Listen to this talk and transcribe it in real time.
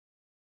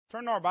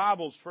Turn to our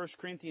Bibles, 1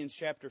 Corinthians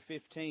chapter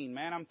 15.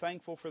 Man, I'm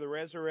thankful for the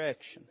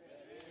resurrection.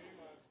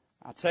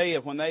 I'll tell you,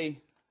 when they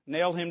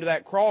nailed Him to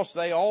that cross,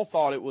 they all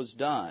thought it was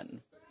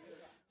done.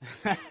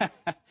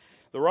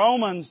 The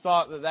Romans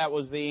thought that that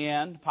was the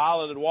end.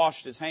 Pilate had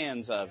washed his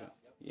hands of it,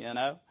 you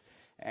know.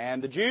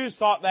 And the Jews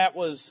thought that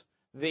was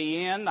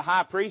the end. The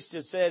high priest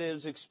had said it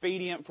was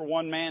expedient for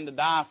one man to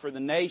die for the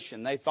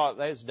nation. They thought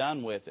they was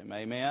done with Him,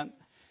 amen.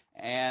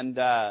 And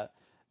the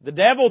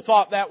devil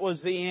thought that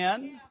was the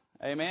end.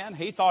 Amen.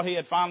 He thought he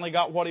had finally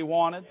got what he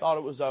wanted, thought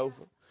it was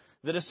over.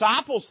 The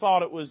disciples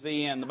thought it was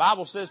the end. The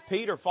Bible says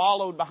Peter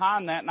followed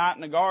behind that night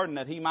in the garden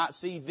that he might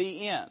see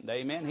the end.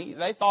 Amen.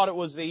 They thought it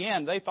was the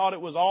end. They thought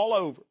it was all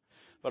over.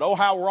 But oh,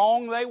 how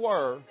wrong they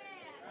were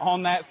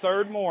on that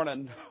third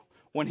morning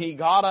when He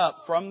got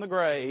up from the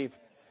grave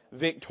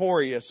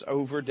victorious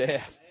over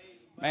death.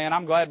 Man,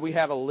 I'm glad we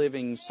have a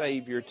living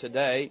Savior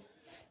today.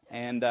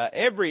 And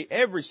every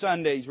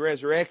Sunday's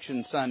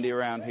Resurrection Sunday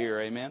around here,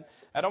 amen.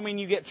 I don't mean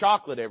you get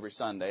chocolate every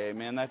Sunday,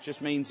 amen. That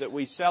just means that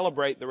we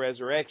celebrate the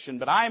resurrection.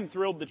 But I am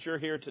thrilled that you're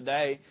here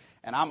today,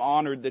 and I'm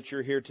honored that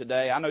you're here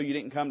today. I know you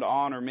didn't come to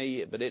honor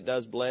me, but it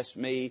does bless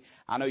me.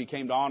 I know you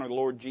came to honor the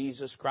Lord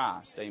Jesus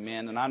Christ,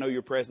 amen. And I know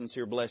your presence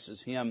here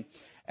blesses Him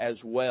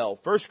as well.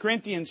 1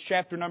 Corinthians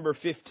chapter number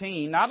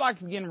 15. I'd like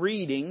to begin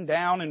reading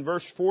down in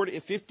verse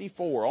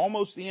 54,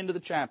 almost the end of the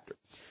chapter.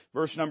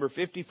 Verse number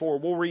 54.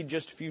 We'll read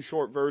just a few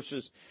short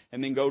verses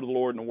and then go to the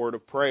Lord in a word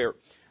of prayer.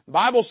 The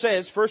Bible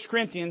says, 1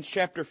 Corinthians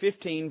chapter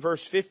 15,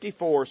 verse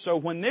 54, so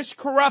when this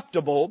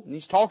corruptible, and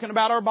he's talking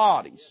about our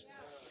bodies,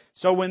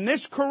 so when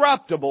this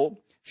corruptible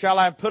shall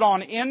have put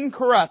on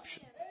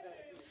incorruption,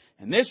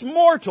 and this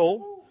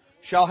mortal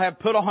shall have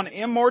put on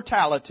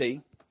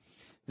immortality,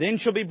 then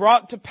shall be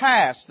brought to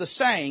pass the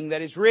saying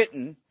that is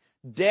written,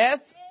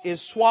 death is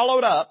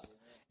swallowed up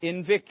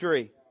in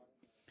victory.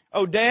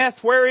 O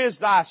death, where is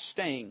thy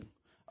sting?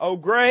 O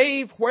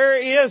grave, where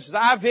is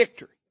thy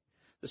victory?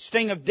 The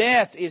sting of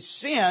death is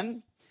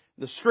sin.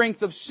 The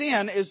strength of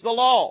sin is the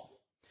law.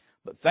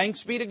 But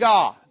thanks be to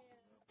God,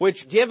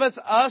 which giveth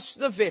us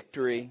the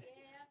victory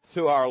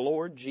through our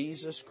Lord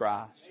Jesus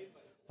Christ.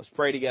 Let's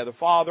pray together.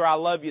 Father, I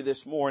love You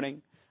this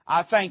morning.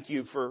 I thank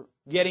You for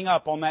getting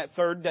up on that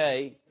third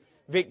day,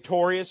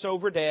 victorious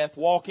over death,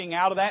 walking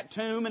out of that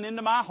tomb and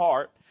into my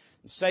heart,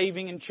 and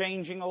saving and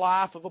changing the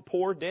life of a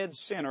poor dead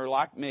sinner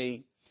like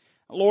me.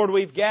 Lord,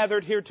 we've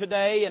gathered here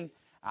today, and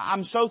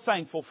I'm so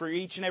thankful for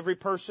each and every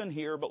person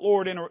here. But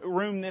Lord, in a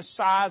room this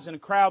size and a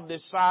crowd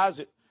this size,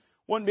 it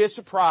wouldn't be a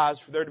surprise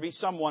for there to be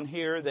someone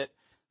here that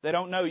they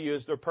don't know You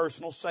as their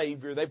personal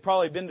Savior. They've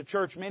probably been to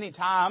church many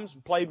times,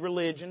 played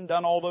religion,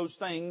 done all those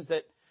things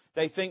that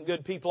they think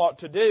good people ought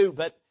to do,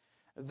 but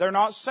they're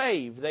not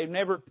saved. They've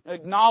never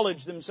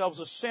acknowledged themselves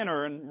a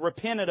sinner and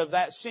repented of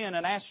that sin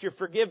and asked Your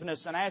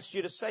forgiveness and asked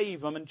You to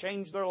save them and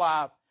change their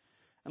life.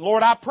 And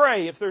Lord, I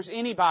pray if there's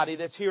anybody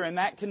that's here in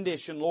that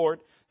condition, Lord,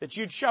 that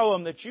You'd show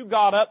them that You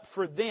got up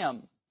for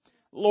them.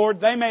 Lord,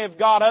 they may have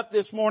got up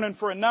this morning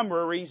for a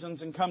number of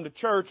reasons and come to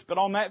church, but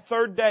on that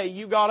third day,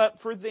 You got up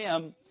for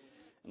them.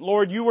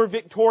 Lord, You were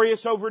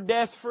victorious over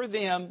death for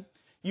them.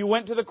 You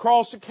went to the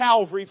cross of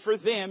Calvary for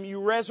them.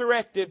 You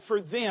resurrected for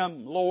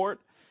them, Lord,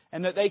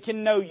 and that they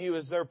can know You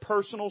as their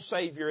personal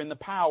Savior in the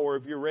power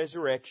of Your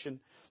resurrection.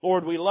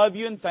 Lord, we love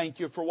You and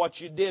thank You for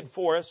what You did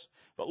for us.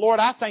 But Lord,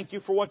 I thank You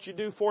for what You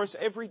do for us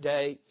every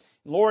day.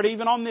 Lord,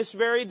 even on this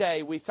very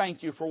day, we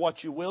thank You for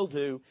what You will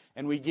do,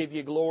 and we give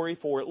You glory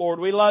for it. Lord,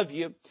 we love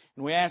You,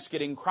 and we ask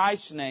it in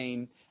Christ's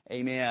name.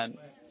 Amen.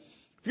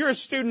 If you're a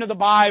student of the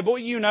Bible,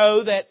 you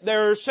know that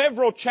there are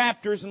several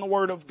chapters in the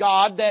Word of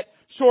God that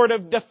sort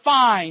of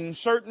define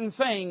certain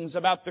things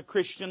about the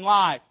Christian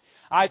life.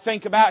 I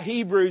think about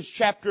Hebrews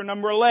chapter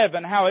number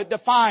 11, how it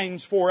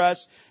defines for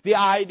us the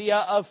idea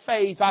of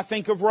faith. I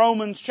think of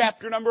Romans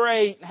chapter number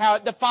 8, how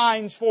it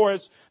defines for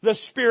us the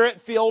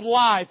Spirit-filled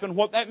life and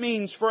what that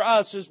means for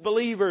us as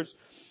believers.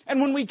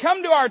 And when we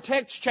come to our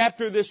text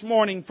chapter this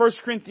morning, 1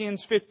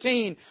 Corinthians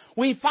 15,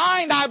 we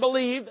find, I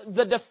believe,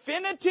 the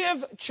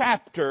definitive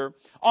chapter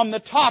on the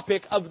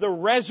topic of the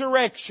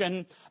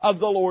resurrection of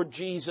the Lord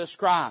Jesus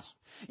Christ.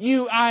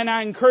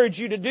 I encourage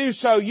you to do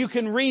so. You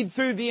can read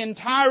through the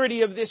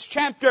entirety of this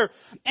chapter,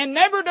 and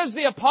never does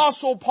the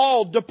Apostle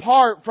Paul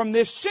depart from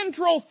this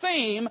central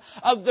theme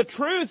of the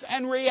truth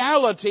and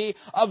reality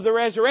of the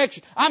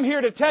resurrection. I'm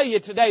here to tell you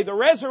today, the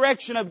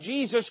resurrection of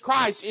Jesus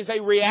Christ is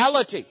a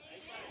reality.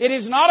 It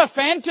is not a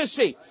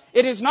fantasy.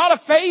 It is not a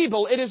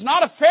fable. It is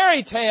not a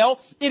fairy tale.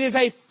 It is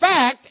a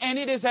fact, and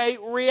it is a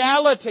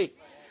reality.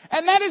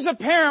 And that is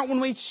apparent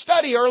when we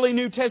study early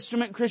New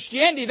Testament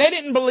Christianity. They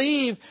didn't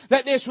believe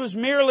that this was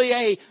merely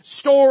a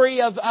story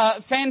of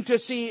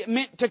fantasy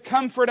meant to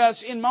comfort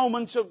us in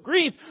moments of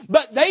grief,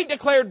 but they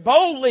declared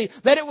boldly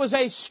that it was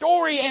a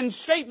story and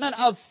statement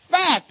of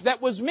fact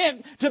that was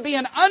meant to be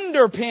an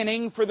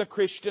underpinning for the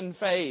Christian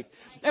faith.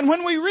 And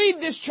when we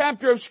read this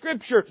chapter of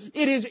Scripture,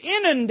 it is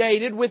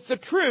inundated with the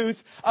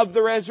truth of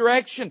the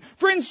resurrection.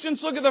 For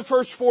instance, look at the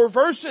first 4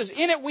 verses.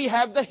 In it we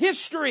have the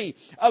history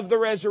of the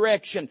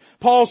resurrection.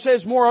 Paul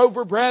says,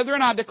 moreover,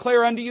 brethren, I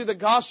declare unto you the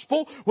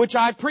gospel which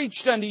I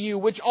preached unto you,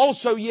 which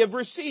also ye have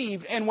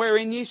received, and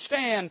wherein ye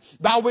stand,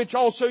 by which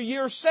also ye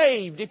are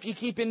saved, if ye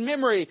keep in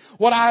memory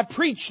what I have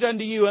preached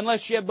unto you,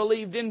 unless ye have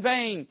believed in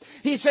vain.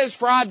 He says,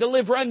 for I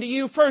deliver unto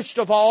you first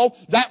of all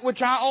that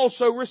which I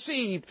also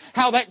received,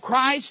 how that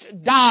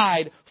Christ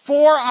died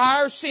for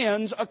our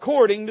sins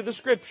according to the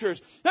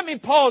Scriptures. Let me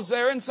pause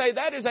there and say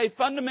that is a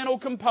fundamental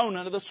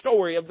component of the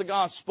story of the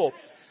gospel.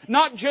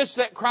 Not just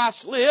that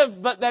Christ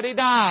lived, but that He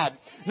died.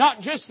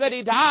 Not just that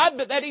He died,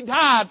 but that He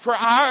died for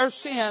our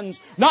sins.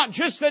 Not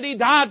just that He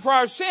died for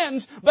our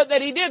sins, but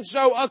that He did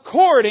so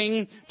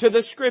according to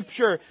the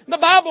Scripture. The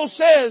Bible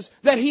says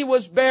that He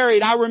was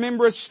buried. I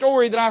remember a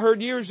story that I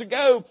heard years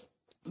ago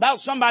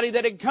about somebody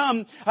that had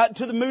come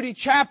to the Moody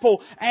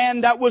Chapel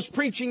and was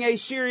preaching a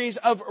series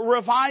of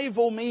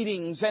revival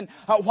meetings. And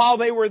while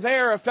they were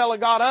there, a fellow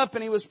got up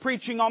and he was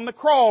preaching on the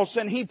cross.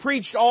 And he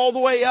preached all the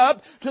way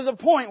up to the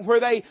point where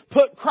they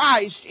put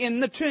Christ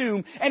in the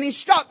tomb. And he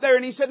stopped there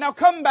and he said, now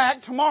come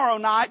back tomorrow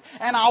night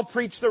and I'll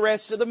preach the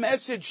rest of the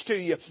message to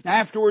you.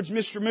 Afterwards,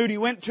 Mr. Moody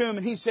went to him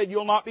and he said,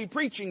 you'll not be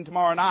preaching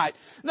tomorrow night.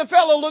 And the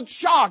fellow looked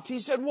shocked. He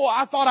said, well,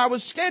 I thought I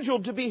was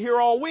scheduled to be here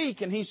all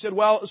week. And he said,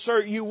 well,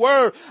 sir, you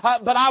were,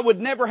 but I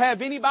would never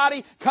have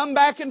anybody come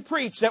back and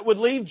preach that would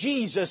leave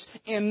Jesus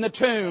in the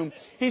tomb.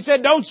 He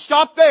said, don't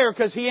stop there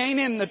because He ain't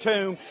in the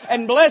tomb.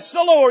 And bless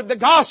the Lord, the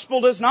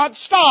gospel does not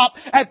stop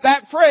at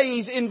that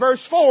phrase in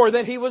verse 4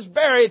 that He was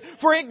buried.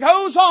 For it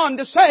goes on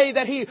to say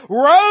that He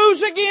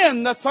rose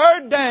again the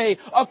third day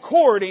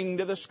according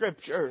to the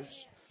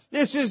Scriptures.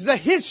 This is the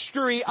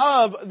history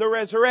of the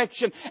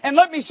resurrection. And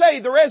let me say,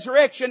 the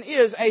resurrection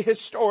is a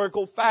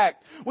historical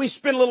fact. We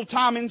spent a little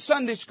time in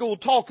Sunday school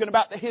talking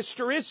about the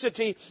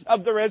historicity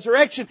of the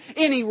resurrection.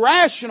 Any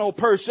rational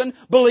person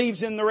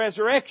believes in the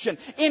resurrection.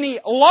 Any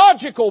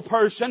logical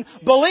person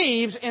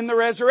believes in the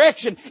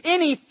resurrection.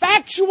 Any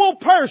factual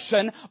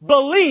person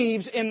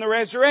believes in the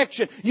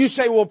resurrection. You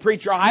say, well,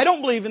 preacher, I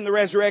don't believe in the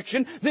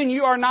resurrection. Then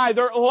you are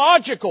neither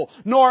logical,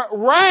 nor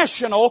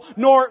rational,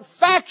 nor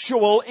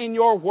factual in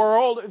your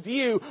world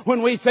view.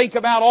 When we think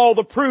about all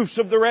the proofs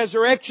of the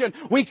resurrection,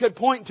 we could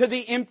point to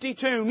the empty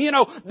tomb. You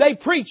know, they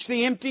preached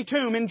the empty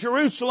tomb in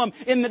Jerusalem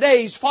in the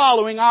days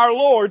following our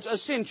Lord's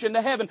ascension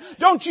to heaven.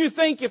 Don't you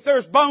think if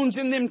there's bones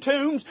in them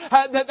tombs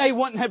that they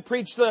wouldn't have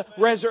preached the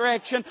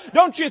resurrection?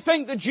 Don't you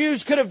think the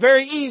Jews could have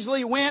very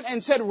easily went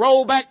and said,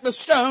 roll back the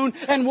stone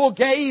and we'll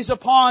gaze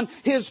upon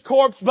His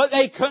corpse? But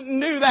they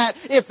couldn't do that.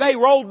 If they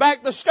rolled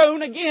back the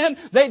stone again,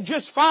 they'd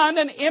just find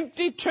an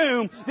empty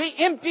tomb. The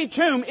empty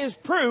tomb is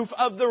proof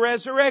of the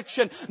resurrection.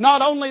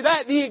 Not only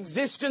that, the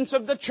existence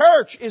of the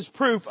church is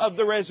proof of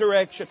the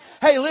resurrection.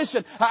 Hey,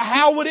 listen,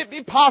 how would it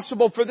be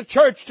possible for the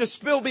church to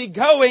still be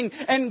going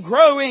and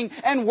growing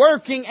and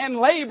working and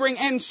laboring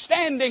and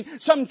standing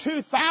some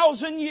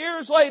 2,000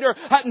 years later?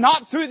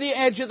 Not through the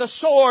edge of the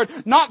sword,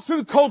 not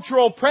through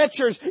cultural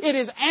pressures. It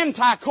is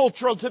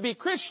anti-cultural to be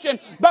Christian,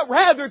 but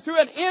rather through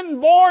an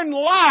inborn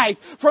life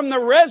from the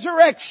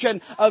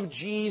resurrection of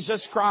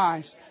Jesus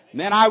Christ.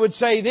 Then I would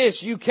say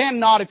this, you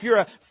cannot, if you're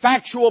a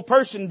factual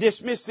person,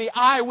 dismiss the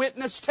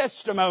eyewitness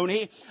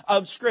testimony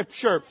of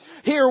Scripture.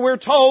 Here we're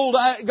told,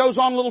 it goes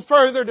on a little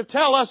further to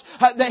tell us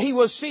that He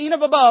was seen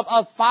of above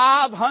of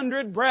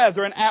 500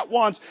 brethren at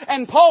once.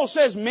 And Paul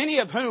says many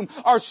of whom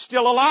are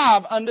still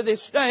alive unto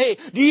this day.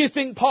 Do you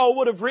think Paul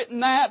would have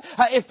written that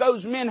if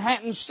those men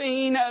hadn't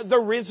seen the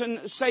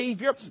risen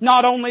Savior?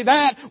 Not only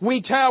that,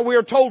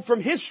 we're told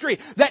from history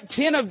that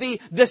 10 of the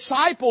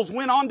disciples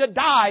went on to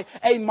die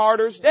a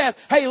martyr's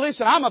death. Hey,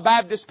 listen, I'm a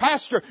Baptist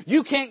pastor.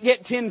 You can't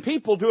get 10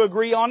 people to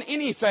agree on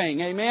anything.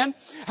 Amen?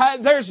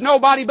 There's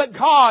nobody but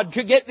God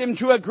could get them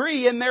to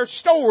agree in their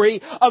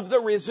story of the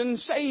risen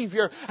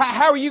Savior.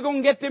 How are you going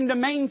to get them to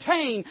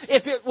maintain?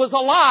 If it was a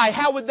lie,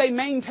 how would they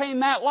maintain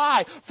that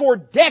lie? For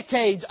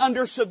decades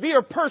under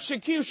severe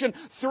persecution,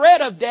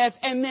 threat of death,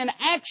 and then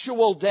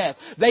actual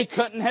death. They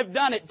couldn't have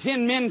done it.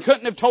 10 men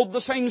couldn't have told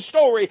the same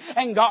story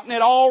and gotten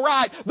it all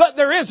right. But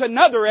there is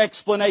another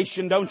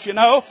explanation, don't you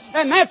know?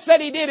 And that's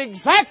that He did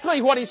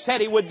exactly what He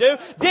said He would do,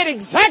 did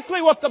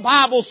exactly what the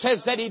Bible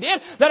says that He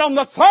did, that on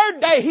the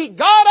third day He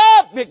got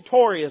up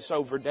victorious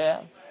over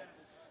death.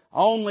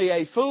 Only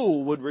a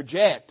fool would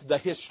reject the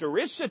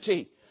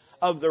historicity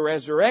of the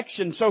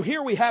resurrection. So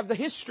here we have the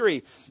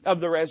history of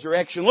the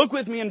resurrection. Look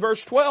with me in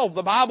verse 12.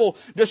 The Bible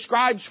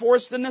describes for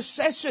us the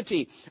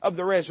necessity of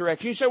the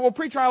resurrection. You say, well,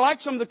 preacher, I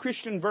like some of the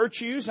Christian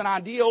virtues and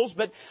ideals,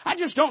 but I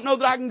just don't know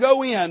that I can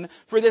go in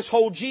for this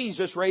whole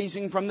Jesus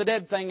raising from the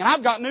dead thing. And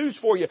I've got news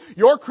for you.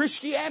 Your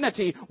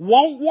Christianity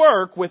won't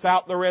work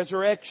without the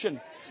resurrection.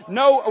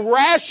 No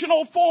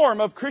rational form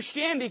of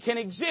Christianity can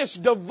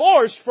exist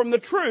divorced from the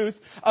truth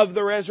of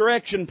the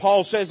resurrection.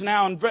 Paul says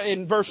now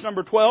in verse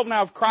number 12,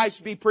 now if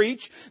Christ be preached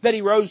preach that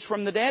He rose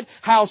from the dead?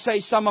 How say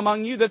some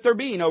among you that there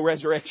be no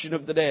resurrection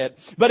of the dead?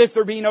 But if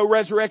there be no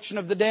resurrection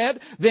of the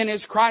dead, then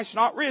is Christ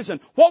not risen?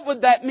 What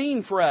would that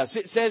mean for us?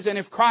 It says, and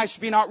if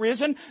Christ be not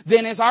risen,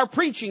 then is our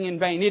preaching in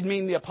vain. It'd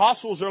mean the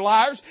apostles are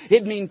liars.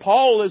 It'd mean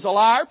Paul is a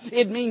liar.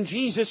 It'd mean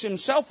Jesus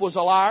Himself was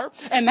a liar.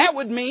 And that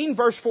would mean,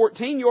 verse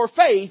 14, your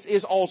faith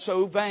is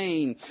also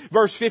vain.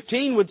 Verse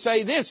 15 would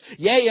say this,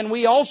 yea, and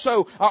we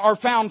also are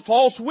found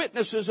false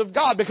witnesses of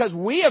God, because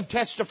we have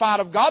testified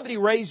of God that He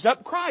raised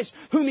up Christ,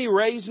 whom He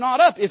raised not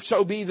up, if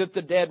so be that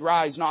the dead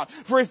rise not.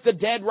 For if the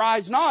dead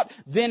rise not,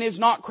 then is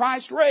not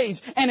Christ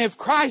raised. And if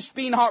Christ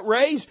be not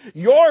raised,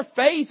 your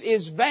faith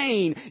is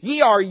vain.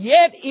 Ye are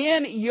yet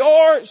in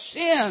your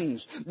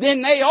sins.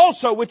 Then they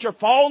also which are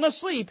fallen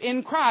asleep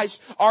in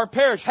Christ are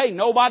perished. Hey,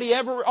 nobody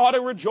ever ought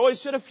to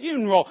rejoice at a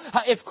funeral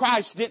if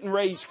Christ didn't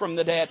raise from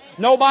the dead.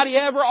 Nobody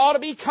ever ought to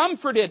be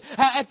comforted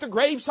at the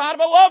graveside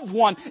of a loved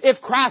one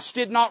if Christ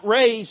did not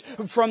raise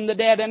from the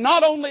dead. And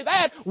not only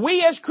that,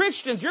 we as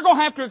Christians, you're going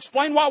to have to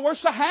explain why we're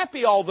so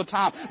happy all the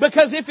time.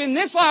 Because if in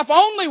this life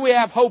only we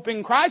have hope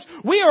in Christ,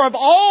 we are of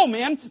all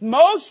men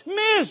most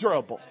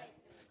miserable.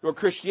 Your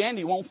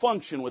Christianity won't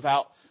function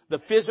without the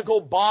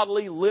physical,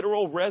 bodily,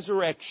 literal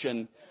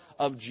resurrection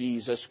of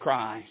Jesus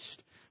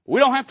Christ. We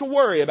don't have to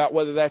worry about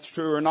whether that's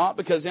true or not,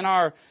 because in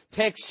our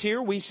text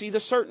here we see the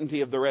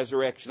certainty of the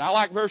resurrection. I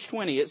like verse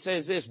 20. It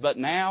says this, but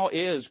now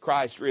is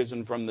Christ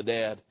risen from the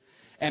dead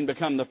and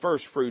become the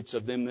first fruits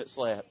of them that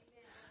slept.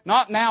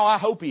 Not now, I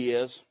hope He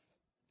is.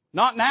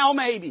 Not now,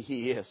 maybe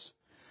He is.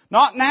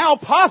 Not now,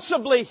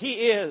 possibly He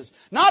is.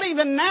 Not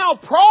even now,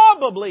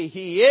 probably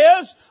He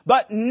is.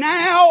 But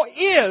now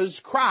is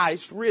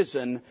Christ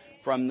risen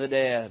from the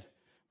dead.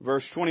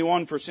 Verse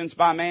 21, for since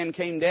by man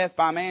came death,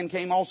 by man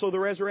came also the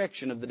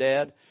resurrection of the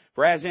dead.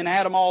 For as in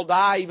Adam all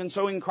die, even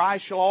so in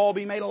Christ shall all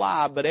be made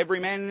alive, but every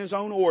man in his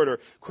own order.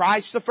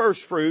 Christ the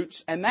first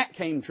fruits, and that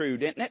came true,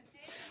 didn't it?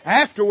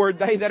 Afterward,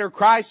 they that are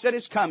Christ that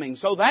is coming.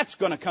 So that's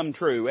going to come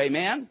true.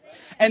 Amen.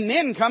 And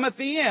then cometh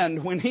the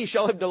end, when He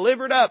shall have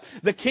delivered up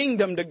the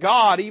kingdom to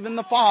God, even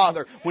the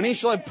Father. When He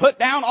shall have put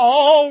down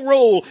all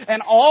rule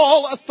and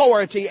all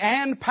authority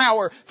and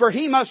power. For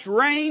He must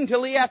reign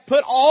till He hath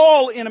put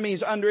all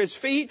enemies under His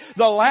feet.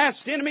 The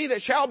last enemy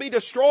that shall be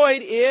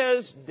destroyed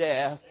is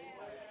death.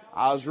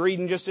 I was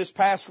reading just this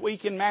past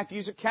week in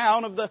Matthew's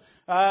account of the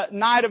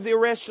night of the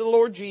arrest of the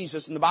Lord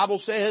Jesus. And the Bible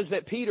says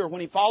that Peter, when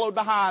he followed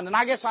behind, and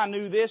I guess I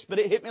knew this, but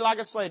it hit me like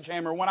a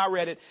sledgehammer when I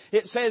read it.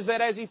 It says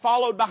that as he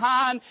followed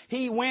behind,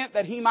 he went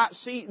that he might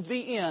see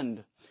the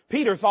end.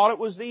 Peter thought it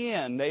was the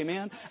end.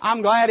 Amen.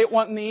 I'm glad it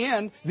wasn't the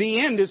end. The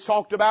end is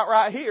talked about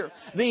right here.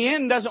 The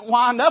end doesn't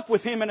wind up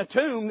with Him in a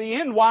tomb. The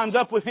end winds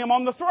up with Him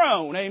on the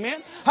throne.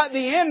 Amen.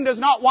 The end does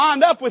not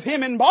wind up with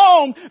Him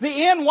embalmed.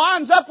 The end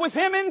winds up with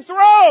Him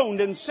enthroned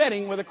and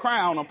sitting with a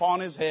crown upon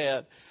His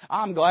head.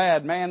 I'm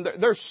glad, man.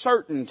 There's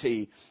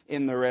certainty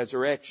in the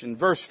resurrection.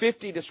 Verse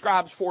 50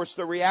 describes for us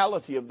the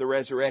reality of the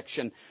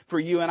resurrection for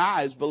you and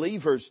I as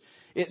believers.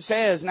 It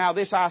says, now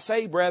this I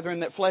say,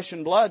 brethren, that flesh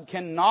and blood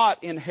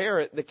cannot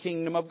inherit the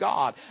kingdom of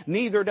God.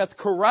 Neither doth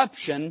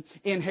corruption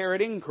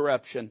inherit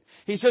incorruption.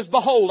 He says,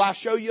 behold, I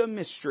show you a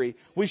mystery.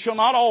 We shall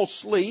not all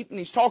sleep. And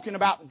He's talking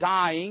about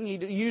dying.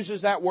 He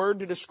uses that word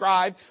to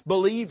describe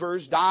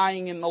believers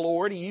dying in the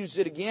Lord. He used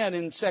it again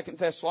in 2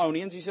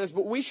 Thessalonians. He says,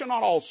 but we shall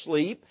not all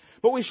sleep,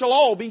 but we shall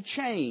all be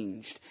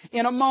changed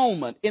in a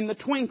moment, in the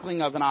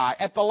twinkling of an eye,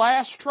 at the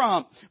last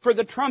trump. For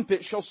the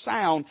trumpet shall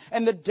sound,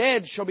 and the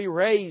dead shall be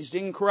raised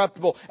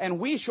incorruptible, and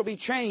we shall be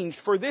changed.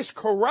 For this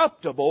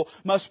corruptible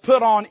must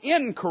put on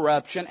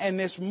incorruption, and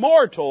this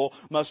mortal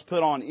must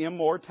put on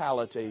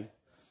immortality.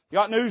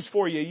 Got news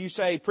for you. You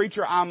say,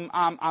 preacher,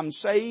 I'm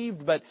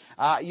saved, but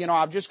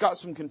I've just got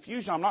some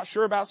confusion. I'm not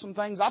sure about some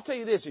things. I'll tell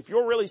you this: if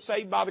you're really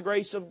saved by the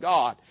grace of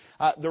God,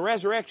 the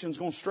resurrection's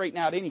going to straighten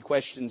out any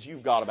questions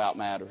you've got about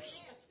matters.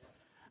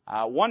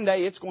 One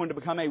day it's going to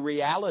become a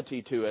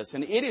reality to us,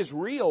 and it is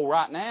real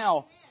right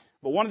now.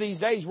 But one of these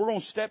days we're going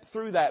to step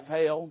through that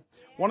veil.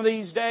 One of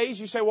these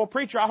days you say, well,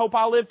 preacher, I hope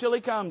I live till He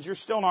comes. You're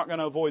still not going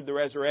to avoid the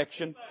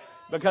resurrection.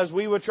 Because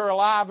we which are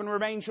alive and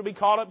remain shall be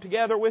caught up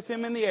together with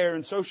Him in the air,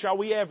 and so shall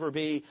we ever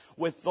be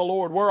with the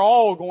Lord. We're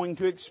all going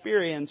to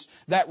experience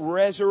that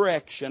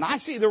resurrection. I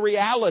see the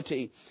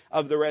reality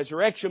of the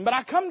resurrection. But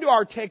I come to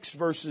our text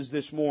verses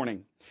this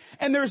morning.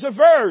 And there's a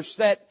verse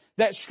that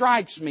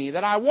strikes me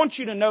that I want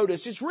you to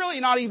notice. It's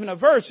really not even a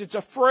verse. It's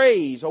a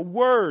phrase, a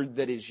word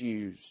that is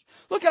used.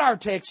 Look at our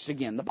text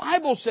again. The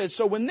Bible says,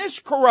 so when this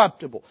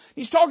corruptible,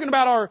 He's talking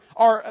about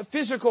our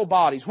physical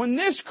bodies, when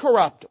this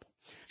corruptible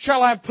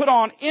shall have put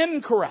on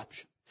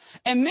incorruption,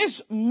 and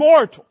this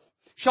mortal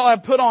shall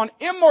have put on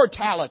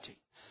immortality,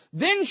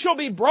 then shall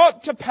be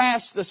brought to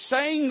pass the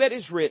saying that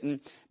is written,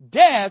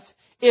 death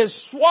is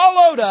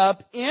swallowed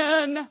up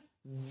in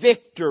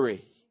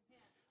victory.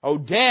 O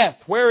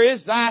death, where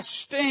is thy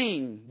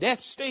sting?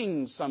 Death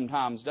stings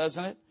sometimes,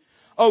 doesn't it?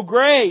 O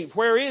grave,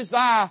 where is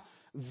thy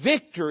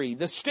victory?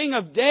 The sting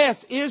of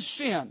death is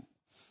sin,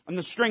 and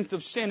the strength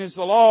of sin is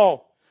the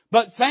law.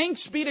 But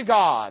thanks be to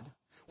God,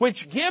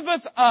 which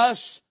giveth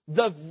us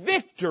the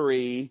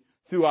victory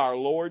through our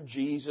Lord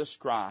Jesus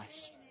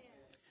Christ.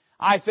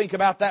 I think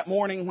about that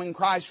morning when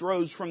Christ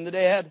rose from the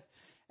dead,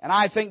 and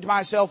I think to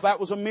myself that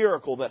was a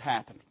miracle that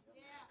happened.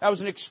 That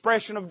was an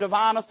expression of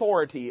divine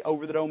authority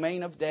over the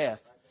domain of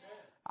death.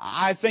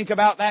 I think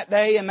about that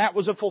day, and that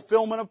was a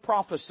fulfillment of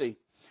prophecy.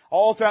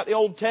 All throughout the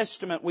Old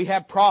Testament we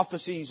have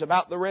prophecies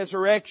about the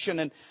resurrection,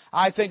 and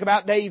I think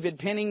about David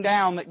penning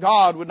down that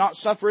God would not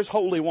suffer His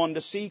Holy One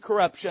to see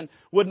corruption,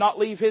 would not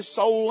leave His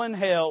soul in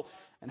hell,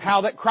 and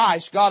how that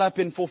Christ got up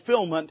in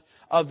fulfillment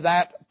of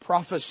that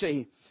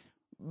prophecy.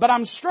 But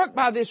I'm struck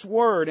by this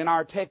word in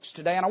our text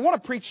today, and I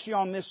want to preach to you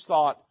on this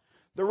thought,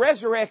 the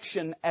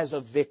resurrection as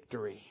a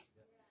victory.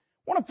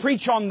 I want to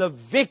preach on the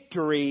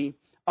victory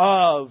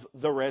of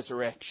the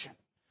resurrection.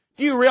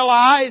 Do you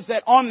realize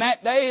that on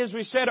that day, as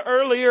we said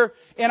earlier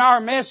in our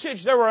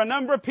message, there were a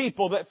number of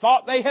people that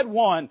thought they had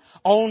won,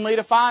 only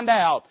to find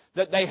out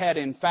that they had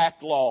in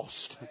fact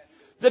lost.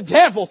 The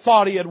devil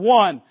thought he had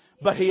won,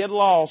 but he had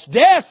lost.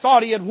 Death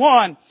thought he had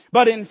won,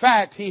 but in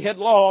fact he had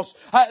lost.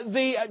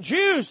 The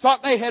Jews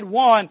thought they had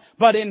won,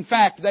 but in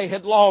fact they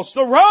had lost.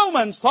 The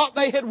Romans thought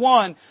they had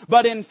won,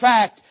 but in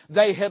fact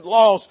they had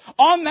lost.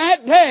 On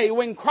that day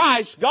when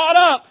Christ got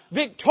up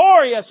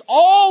victorious,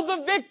 all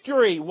the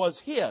victory was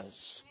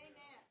His.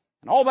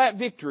 And all that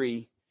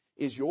victory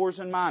is yours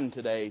and mine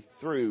today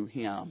through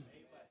Him.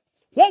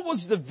 What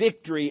was the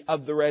victory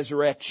of the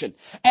resurrection?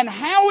 And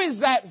how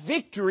is that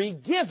victory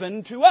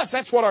given to us?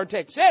 That's what our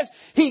text says.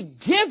 He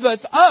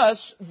giveth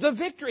us the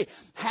victory.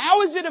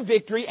 How is it a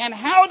victory, and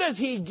how does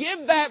He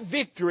give that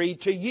victory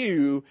to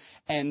you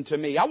and to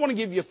me? I want to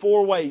give you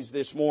 4 ways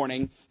this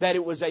morning that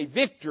it was a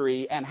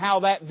victory and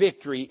how that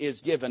victory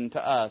is given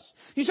to us.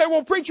 You say,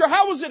 well, preacher,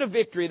 how was it a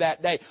victory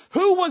that day?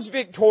 Who was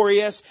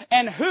victorious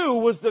and who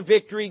was the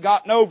victory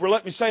gotten over?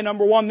 Let me say,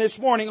 number 1, this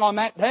morning on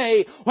that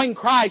day when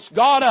Christ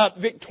got up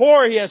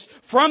victorious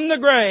from the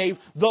grave,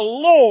 the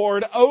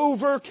Lord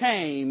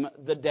overcame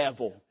the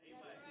devil.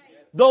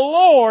 The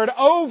Lord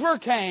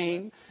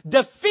overcame,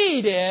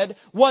 defeated,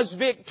 was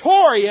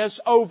victorious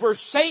over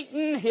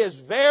Satan, His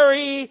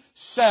very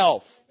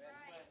self.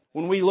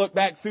 When we look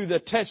back through the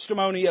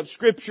testimony of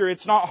Scripture,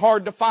 it's not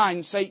hard to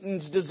find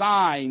Satan's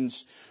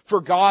designs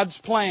for God's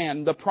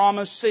plan, the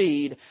promised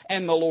seed,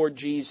 and the Lord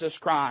Jesus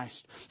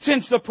Christ.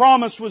 Since the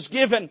promise was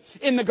given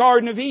in the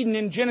Garden of Eden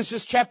in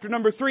Genesis chapter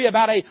number 3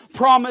 about a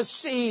promised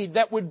seed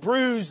that would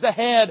bruise the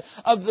head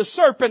of the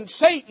serpent,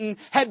 Satan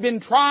had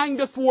been trying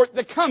to thwart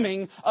the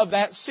coming of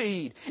that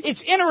seed.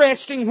 It's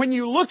interesting when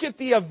you look at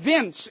the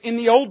events in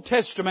the Old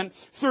Testament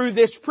through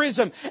this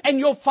prism, and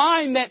you'll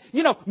find that,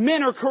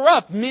 men are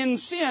corrupt, men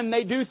sin,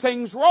 they do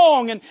things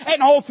wrong, and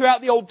all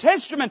throughout the Old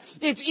Testament,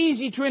 it's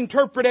easy to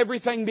interpret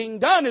everything being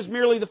done as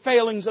merely the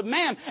failings of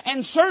man,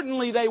 and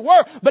certainly they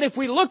were. But if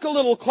we look a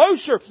little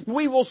closer,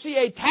 we will see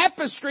a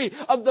tapestry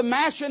of the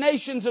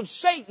machinations of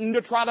Satan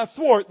to try to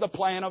thwart the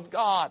plan of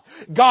God.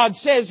 God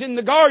says in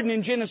the garden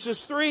in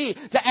Genesis 3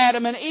 to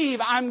Adam and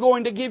Eve, I'm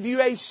going to give you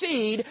a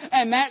seed,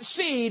 and that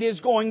seed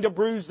is going to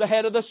bruise the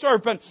head of the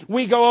serpent.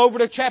 We go over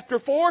to chapter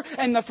 4,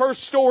 and the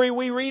first story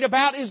we read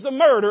about is the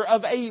murder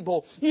of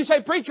Abel. You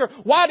say, preacher,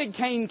 why did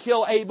Cain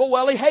kill Abel?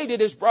 Well, he hated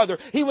his brother.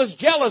 He was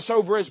jealous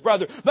over his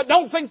brother. But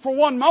don't think for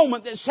one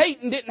moment that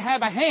Satan didn't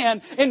have a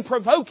hand in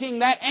provoking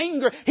that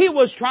anger. He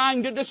was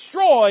trying to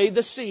destroy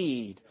the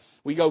seed.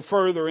 We go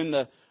further in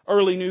the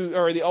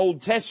the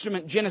Old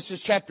Testament,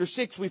 Genesis chapter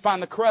 6, we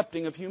find the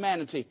corrupting of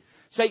humanity.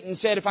 Satan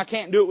said, if I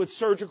can't do it with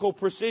surgical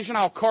precision,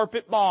 I'll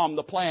carpet bomb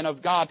the plan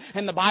of God.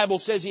 And the Bible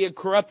says he had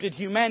corrupted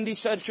humanity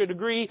such a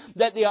degree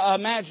that the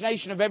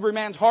imagination of every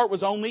man's heart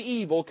was only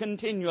evil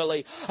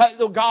continually.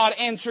 God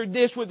answered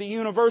this with the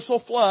universal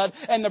flood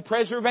and the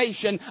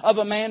preservation of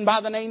a man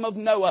by the name of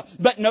Noah.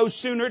 But no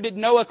sooner did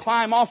Noah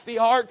climb off the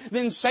ark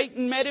than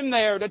Satan met him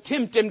there to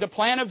tempt him to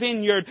plant a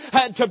vineyard,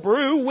 to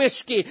brew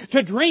whiskey,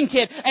 to drink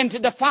it, and to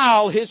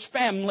defile his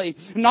family.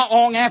 Not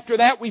long after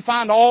that, we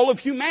find all of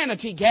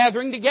humanity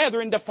gathering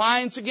together in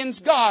defiance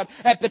against God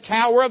at the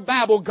Tower of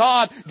Babel.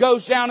 God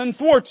goes down and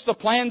thwarts the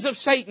plans of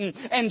Satan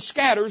and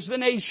scatters the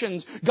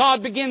nations.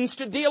 God begins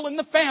to deal in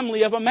the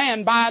family of a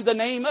man by the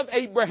name of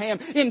Abraham.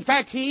 In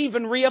fact, He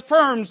even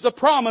reaffirms the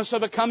promise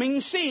of a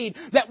coming seed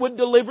that would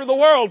deliver the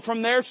world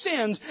from their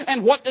sins.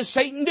 And what does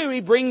Satan do?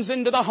 He brings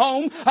into the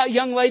home a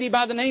young lady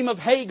by the name of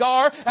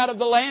Hagar out of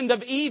the land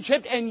of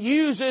Egypt and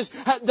uses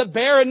the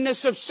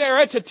barrenness of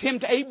Sarah to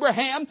tempt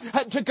Abraham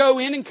to go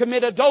in and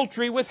commit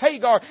adultery with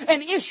Hagar.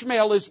 And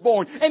Ishmael is born.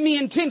 And the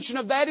intention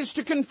of that is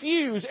to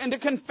confuse and to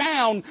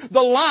confound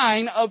the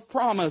line of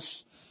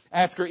promise.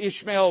 After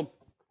Ishmael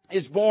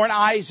is born,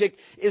 Isaac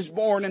is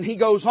born, and he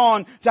goes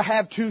on to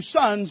have 2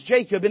 sons,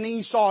 Jacob and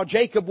Esau.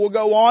 Jacob will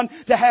go on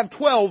to have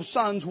 12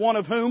 sons, one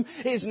of whom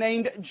is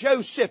named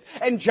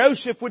Joseph. And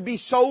Joseph would be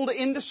sold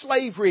into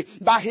slavery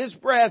by his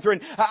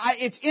brethren.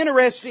 It's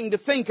interesting to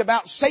think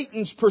about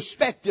Satan's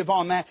perspective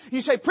on that.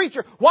 You say,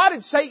 preacher, why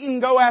did Satan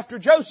go after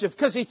Joseph?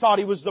 Because he thought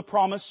he was the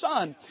promised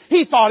son.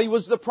 He thought he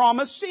was the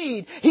promised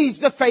seed. He's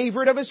the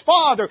favorite of his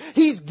father.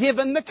 He's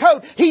given the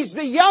coat. He's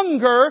the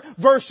younger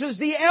versus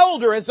the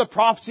elder, as the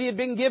prophecy had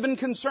been given given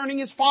concerning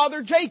his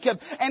father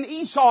Jacob and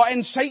Esau,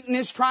 and Satan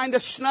is trying to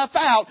snuff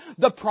out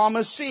the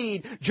promised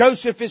seed.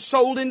 Joseph is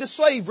sold into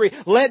slavery,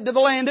 led to the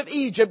land of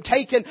Egypt,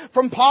 taken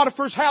from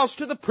Potiphar's house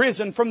to the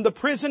prison, from the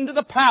prison to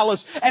the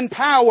palace, and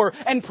power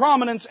and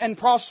prominence and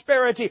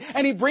prosperity.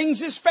 And he brings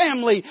his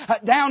family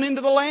down into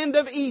the land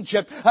of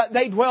Egypt.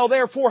 They dwell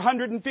there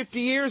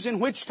 450 years, in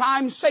which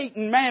time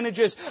Satan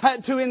manages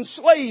to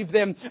enslave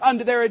them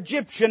under their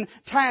Egyptian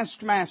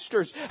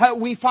taskmasters.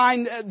 We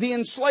find the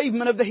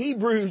enslavement of the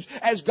Hebrews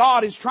as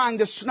God is trying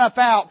to snuff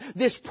out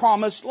this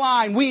promised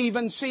line. We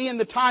even see in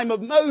the time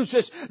of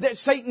Moses that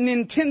Satan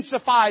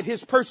intensified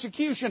his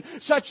persecution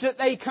such that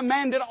they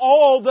commanded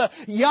all the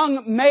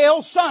young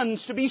male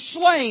sons to be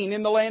slain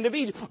in the land of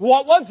Egypt.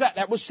 What was that?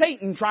 That was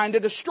Satan trying to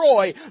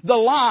destroy the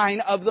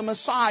line of the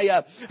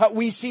Messiah.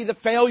 We see the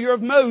failure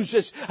of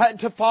Moses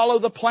to follow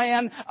the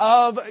plan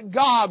of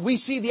God. We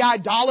see the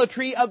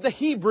idolatry of the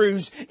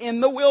Hebrews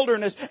in the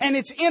wilderness. And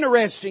it's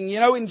interesting,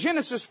 in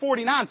Genesis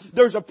 49,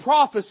 there's a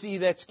prophecy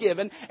that's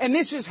given, and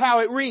this is how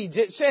it reads.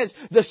 It says,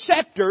 the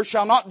scepter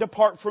shall not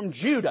depart from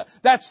Judah.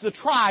 That's the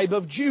tribe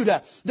of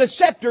Judah. The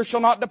scepter shall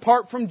not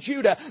depart from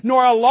Judah,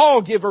 nor a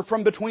lawgiver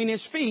from between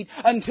his feet,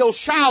 until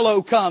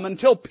Shiloh come,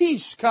 until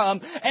peace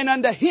come, and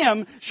unto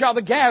him shall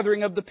the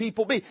gathering of the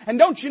people be. And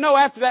don't you know,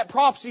 after that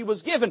prophecy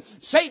was given,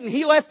 Satan,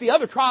 he left the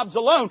other tribes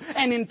alone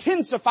and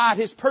intensified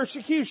his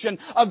persecution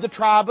of the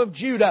tribe of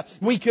Judah.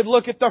 We could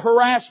look at the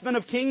harassment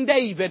of King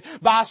David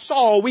by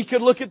Saul. We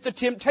could look at the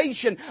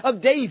temptation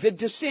of David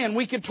to sin.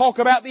 We could talk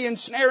about the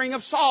ensnaring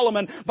of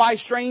Solomon by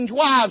strange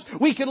wives.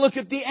 We could look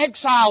at the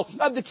exile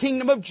of the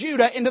kingdom of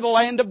Judah into the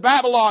land of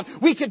Babylon.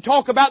 We could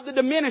talk about the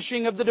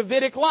diminishing of the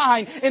Davidic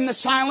line in the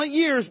silent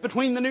years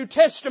between the New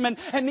Testament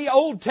and the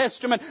Old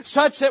Testament,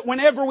 such that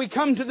whenever we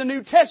come to the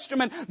New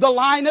Testament, the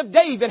line of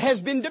David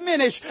has been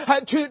diminished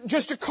to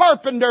just a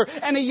carpenter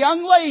and a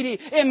young lady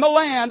in the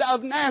land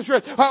of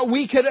Nazareth.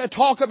 We could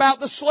talk about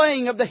the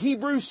slaying of the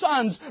Hebrew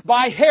sons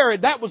by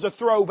Herod. That was a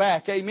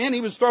throwback, amen.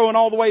 He was throwing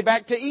all the way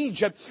back to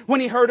Egypt when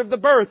he heard of the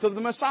birth of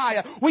the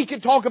Messiah. We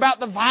could talk about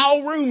the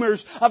vile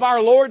rumors of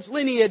our Lord's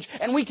lineage,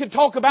 and we could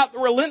talk about the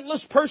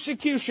relentless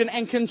persecution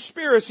and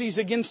conspiracies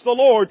against the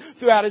Lord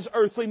throughout His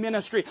earthly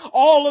ministry.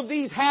 All of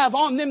these have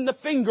on them the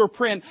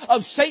fingerprint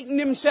of Satan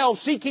himself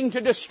seeking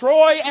to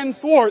destroy and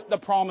thwart the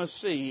promised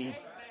seed.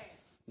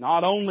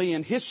 Not only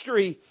in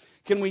history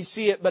can we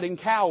see it, but in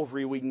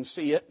Calvary we can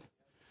see it.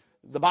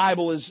 The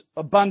Bible is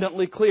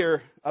abundantly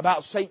clear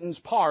about Satan's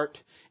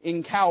part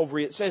in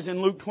Calvary. It says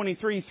in Luke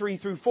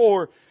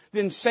 23:3-4,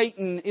 then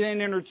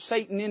entered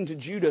Satan into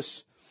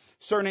Judas,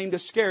 surnamed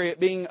Iscariot,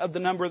 being of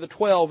the number of the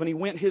 12, and he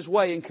went his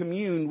way and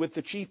communed with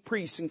the chief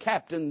priests and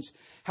captains,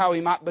 how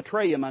he might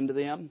betray him unto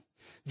them.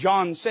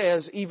 John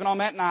says, even on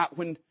that night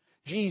when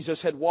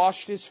Jesus had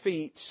washed his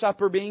feet,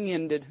 supper being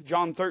ended,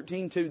 John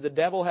 13:2, the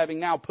devil having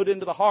now put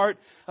into the heart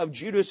of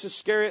Judas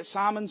Iscariot,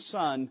 Simon's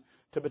son,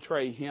 to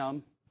betray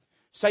him.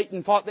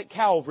 Satan thought that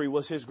Calvary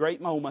was his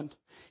great moment.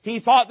 He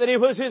thought that it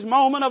was his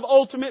moment of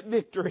ultimate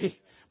victory,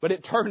 but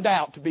it turned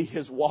out to be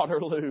his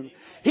Waterloo.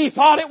 He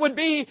thought it would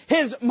be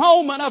his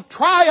moment of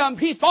triumph.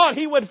 He thought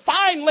he would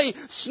finally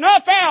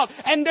snuff out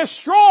and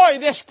destroy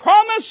this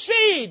promised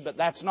seed. But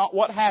that's not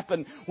what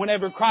happened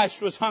whenever Christ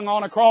was hung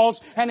on a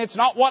cross, and it's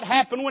not what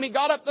happened when He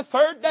got up the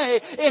third day.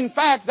 In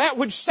fact, that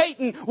which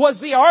Satan was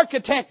the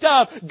architect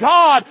of,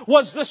 God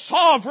was the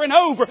sovereign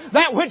over.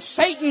 That which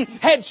Satan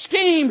had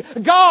schemed,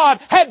 God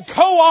had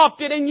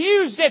co-opted and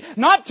used it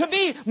not to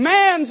be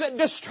man's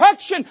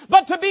destruction,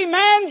 but to be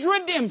man's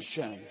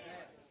redemption.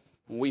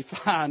 We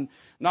find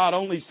not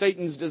only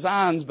Satan's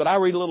designs, but I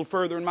read a little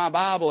further in my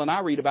Bible and I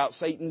read about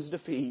Satan's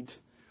defeat.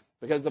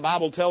 Because the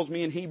Bible tells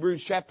me in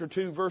Hebrews chapter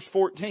 2 verse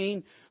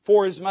 14,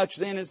 forasmuch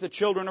then as the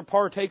children are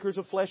partakers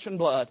of flesh and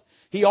blood,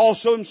 He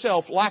also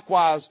Himself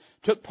likewise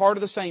took part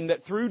of the same,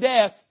 that through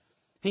death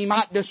He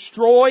might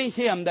destroy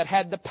him that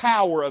had the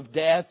power of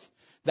death,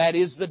 that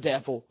is the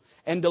devil,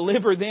 and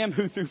deliver them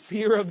who through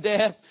fear of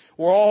death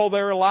were all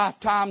their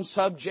lifetime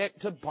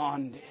subject to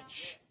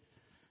bondage.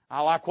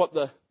 I like what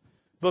the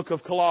book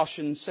of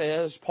Colossians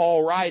says.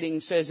 Paul writing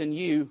says in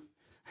you.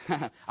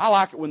 I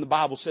like it when the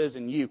Bible says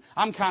in you.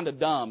 I'm kind of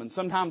dumb, and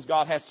sometimes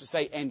God has to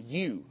say, and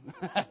you.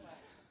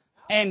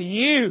 And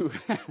you,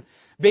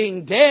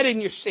 being dead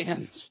in your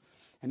sins,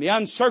 and the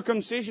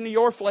uncircumcision of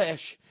your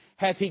flesh,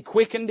 hath He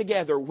quickened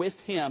together with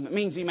Him. It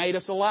means He made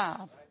us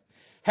alive.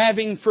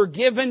 Having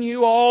forgiven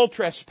you all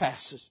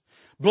trespasses,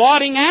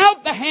 blotting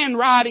out the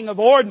handwriting of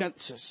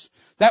ordinances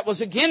that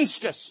was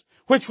against us,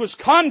 which was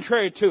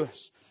contrary to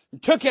us,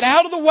 and took it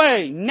out of the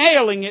way,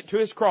 nailing it to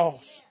His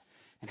cross.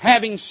 And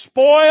having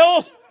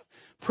spoiled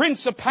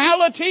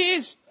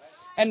principalities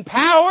and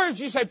powers.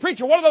 You say,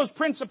 preacher, what are those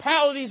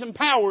principalities and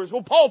powers?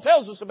 Well, Paul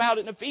tells us about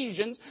it in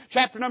Ephesians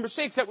chapter number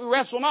 6, that we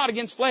wrestle not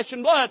against flesh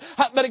and blood,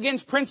 but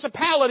against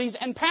principalities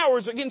and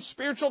powers, against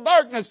spiritual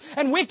darkness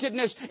and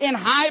wickedness in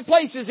high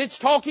places. It's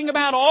talking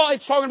about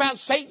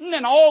Satan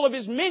and all of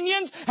his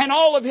minions and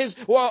all of his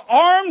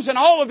arms and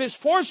all of his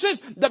forces.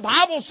 The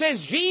Bible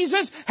says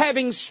Jesus,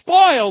 having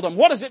spoiled them.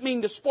 What does it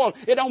mean to spoil?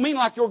 It don't mean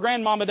like your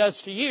grandmama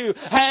does to you.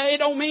 It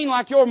don't mean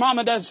like your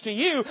mama does to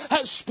you.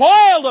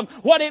 Spoiled them.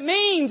 What it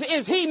means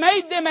is He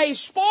made them a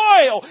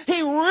spoil.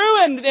 He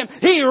ruined them.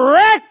 He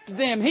wrecked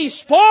them. He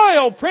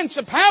spoiled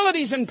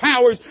principalities and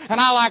powers. And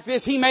I like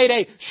this. He made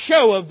a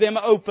show of them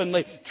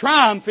openly,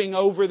 triumphing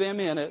over them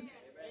in it.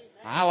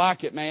 I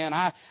like it, man.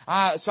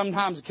 I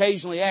sometimes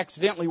occasionally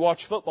accidentally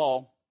watch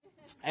football.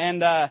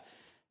 And,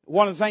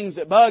 one of the things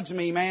that bugs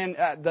me, man,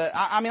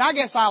 I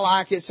guess I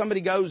like it.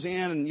 Somebody goes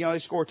in and, they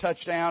score a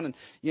touchdown and,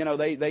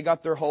 they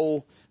got their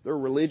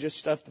religious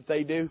stuff that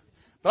they do.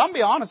 But I'm going to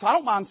be honest, I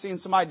don't mind seeing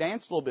somebody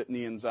dance a little bit in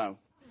the end zone.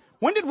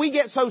 When did we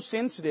get so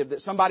sensitive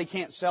that somebody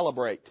can't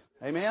celebrate?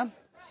 Amen?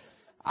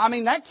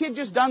 That kid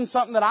just done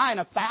something that I in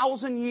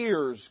 1,000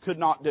 years could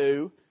not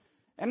do.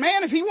 And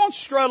man, if he wants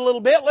to strut a little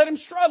bit, let him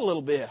strut a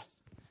little bit.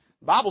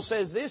 The Bible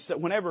says this, that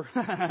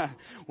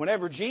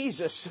whenever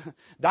Jesus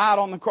died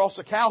on the cross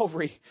of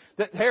Calvary,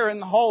 that there in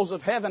the halls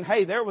of heaven,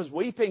 hey, there was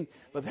weeping,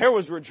 but there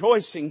was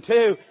rejoicing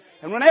too.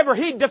 And whenever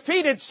He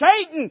defeated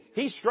Satan,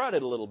 He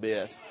strutted a little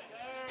bit.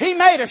 He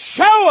made a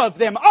show of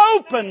them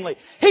openly.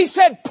 He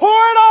said, pour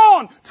it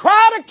on.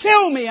 Try to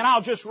kill me and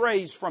I'll just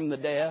raise from the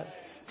dead.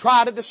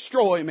 Try to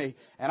destroy me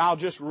and I'll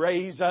just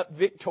raise up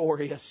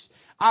victorious.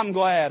 I'm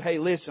glad. Hey,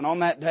 listen, on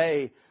that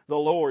day, the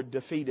Lord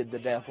defeated the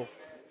devil.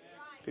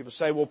 People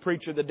say, well,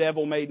 preacher, the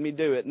devil made me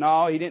do it.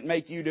 No, he didn't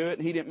make you do it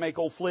and he didn't make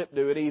old Flip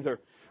do it either.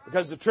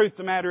 Because the truth of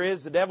the matter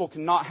is the devil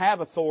cannot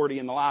have authority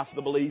in the life of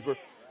the believer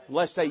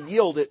unless they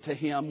yield it to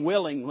him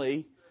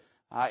willingly.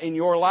 In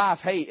your life,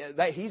 hey,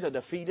 he's a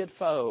defeated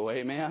foe.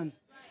 Amen.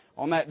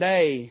 On that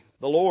day,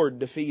 the Lord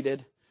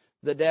defeated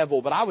the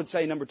devil. But I would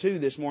say, number 2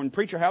 this morning,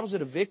 preacher, how was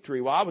it a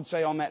victory? Well, I would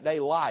say on that day,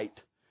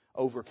 light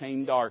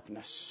overcame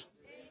darkness.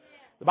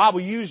 The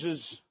Bible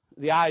uses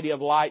the idea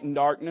of light and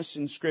darkness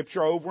in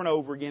Scripture over and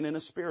over again in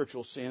a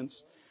spiritual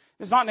sense.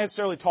 It's not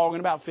necessarily talking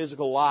about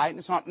physical light, and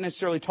it's not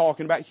necessarily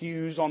talking about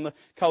hues on the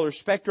color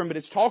spectrum, but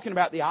it's talking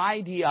about the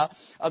idea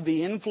of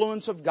the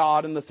influence of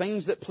God and the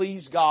things that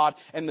please God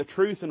and the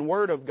truth and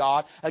Word of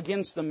God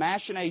against the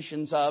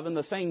machinations of and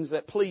the things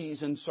that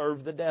please and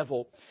serve the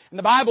devil. And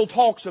the Bible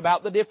talks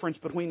about the difference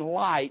between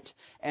light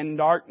and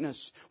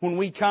darkness. When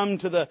we come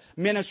to the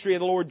ministry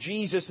of the Lord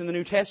Jesus in the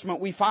New Testament,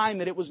 we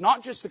find that it was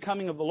not just the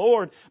coming of the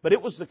Lord, but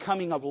it was the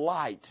coming of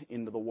light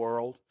into the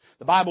world.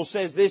 The Bible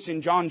says this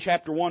in John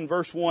chapter 1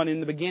 verse 1, in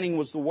the beginning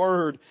was the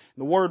Word,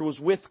 and the Word was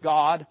with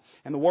God,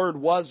 and the Word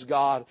was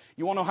God.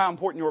 You want to know how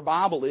important your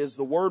Bible is?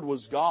 The Word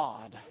was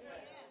God.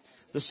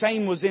 The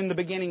same was in the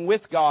beginning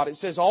with God. It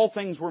says all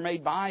things were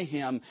made by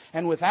Him,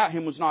 and without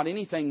Him was not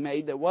anything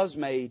made that was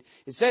made.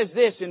 It says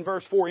this in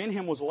verse 4, in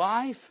Him was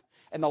life,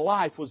 and the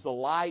life was the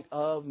light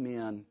of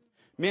men.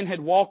 Men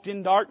had walked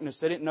in darkness.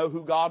 They didn't know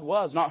who God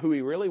was, not who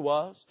He really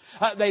was.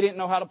 They didn't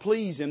know how to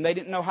please Him. They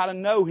didn't know how to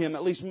know Him.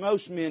 At least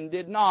most men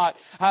did not.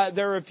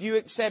 There are a few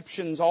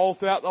exceptions all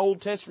throughout the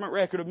Old Testament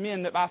record of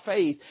men that by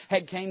faith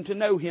had came to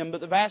know Him. But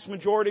the vast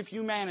majority of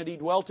humanity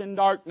dwelt in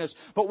darkness.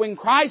 But when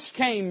Christ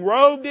came,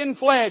 robed in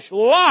flesh,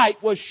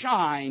 light was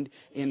shined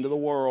into the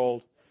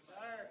world.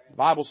 The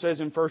Bible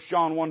says in 1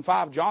 John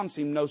 1:5, John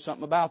seemed to know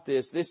something about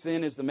this. This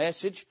then is the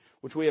message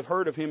which we have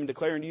heard of Him and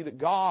declaring to you that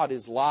God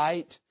is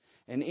light,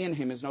 and in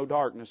Him is no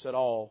darkness at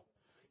all.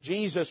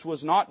 Jesus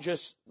was not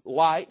just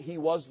light, He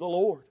was the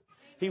Lord.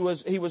 He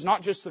was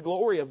not just the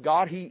glory of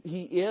God, He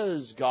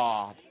is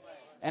God.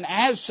 And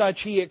as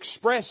such, He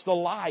expressed the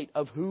light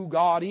of who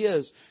God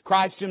is.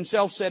 Christ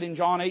Himself said in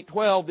John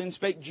 8:12, then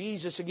spake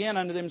Jesus again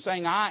unto them,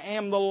 saying, I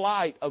am the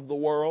light of the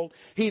world.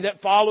 He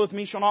that followeth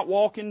me shall not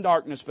walk in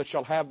darkness, but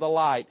shall have the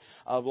light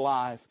of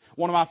life.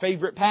 One of my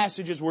favorite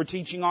passages, we're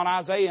teaching on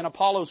Isaiah in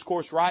Apollo's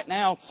course right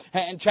now.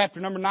 And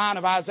chapter number 9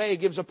 of Isaiah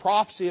gives a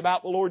prophecy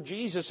about the Lord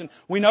Jesus. And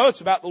we know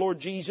it's about the Lord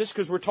Jesus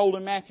because we're told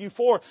in Matthew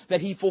 4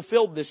 that He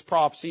fulfilled this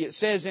prophecy. It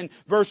says in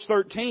verse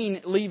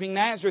 13, leaving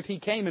Nazareth, He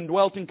came and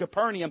dwelt in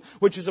Capernaum,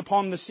 which is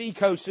upon the sea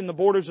coast in the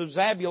borders of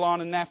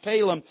Zabulon and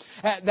Naphtali,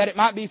 that it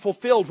might be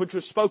fulfilled, which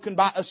was spoken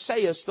by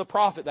Esaias the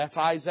prophet, that's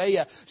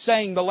Isaiah,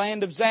 saying, the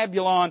land of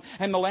Zabulon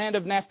and the land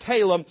of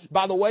Naphtali,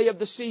 by the way of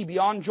the sea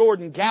beyond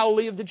Jordan,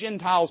 Galilee of the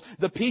Gentiles,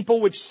 the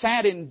people which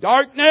sat in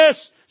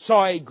darkness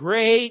saw a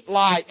great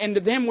light, and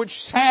to them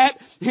which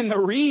sat in the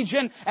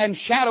region and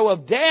shadow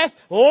of death,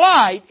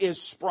 light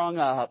is sprung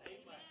up.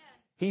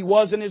 He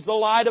was and is the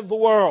light of the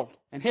world,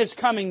 and His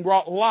coming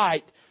brought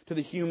light to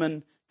the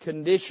human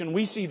condition.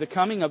 We see the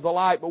coming of the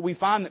light, but we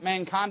find that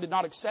mankind did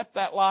not accept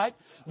that light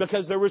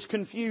because there was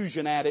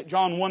confusion at it.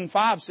 John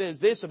 1:5 says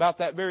this about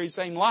that very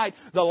same light: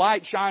 the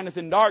light shineth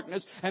in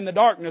darkness, and the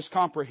darkness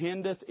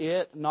comprehendeth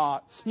it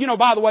not. You know,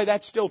 by the way,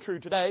 that's still true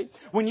today.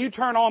 When you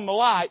turn on the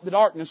light, the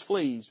darkness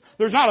flees.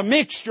 There's not a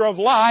mixture of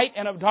light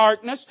and of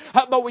darkness,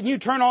 but when you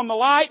turn on the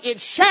light, it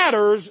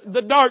shatters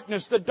the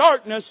darkness. The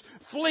darkness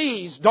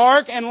flees.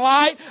 Dark and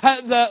light,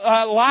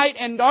 light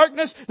and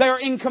darkness, they are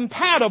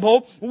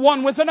incompatible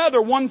one with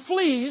another. One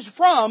flees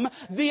from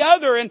the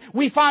other. And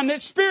we find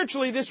that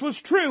spiritually this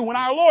was true when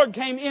our Lord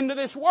came into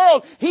this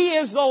world. He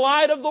is the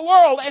light of the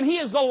world, and He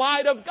is the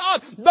light of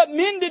God. But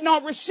men did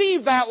not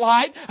receive that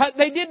light.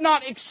 They did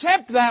not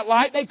accept that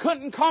light. They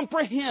couldn't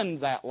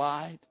comprehend that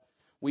light.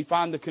 We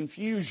find the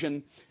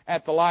confusion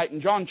at the light.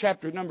 And John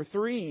chapter number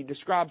 3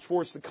 describes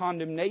for us the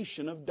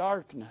condemnation of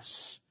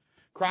darkness.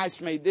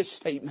 Christ made this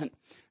statement,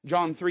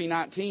 John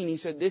 3:19. He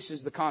said, this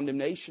is the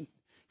condemnation.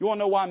 You want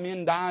to know why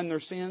men die in their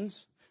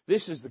sins?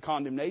 This is the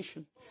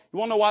condemnation. You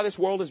want to know why this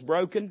world is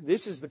broken?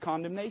 This is the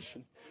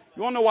condemnation.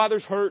 You want to know why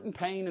there's hurt and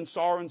pain and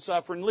sorrow and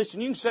suffering?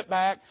 Listen, you can sit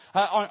back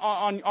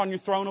on your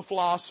throne of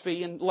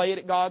philosophy and lay it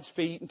at God's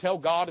feet and tell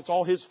God it's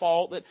all His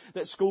fault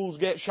that schools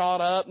get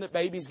shot up and that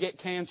babies get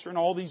cancer and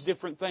all these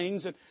different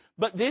things.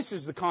 But this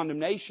is the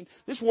condemnation.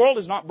 This world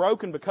is not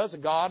broken because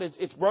of God.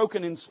 It's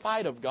broken in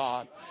spite of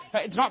God.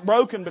 It's not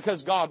broken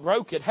because God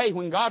broke it. Hey,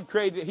 when God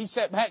created it, He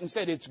sat back and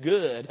said it's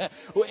good.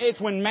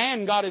 It's when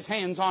man got his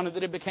hands on it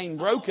that it became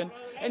broken.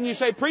 And you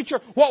say, preacher,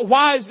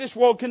 why is this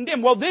world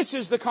condemned? Well, this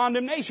is the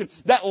condemnation.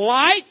 That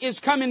light is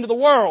come into the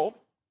world,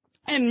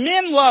 and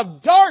men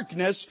love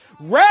darkness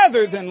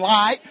rather than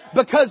light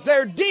because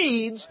their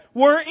deeds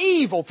were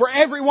evil. For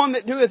everyone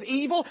that doeth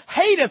evil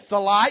hateth the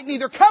light,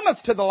 neither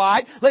cometh to the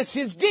light, lest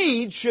his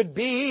deeds should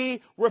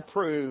be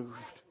reproved.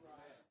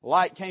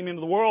 Light came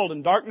into the world,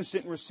 and darkness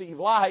didn't receive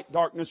light.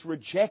 Darkness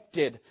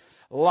rejected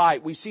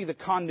light. We see the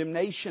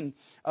condemnation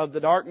of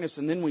the darkness,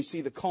 and then we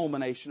see the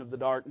culmination of the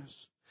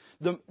darkness.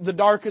 The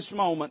darkest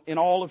moment in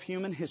all of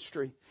human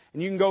history.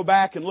 And you can go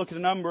back and look at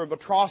a number of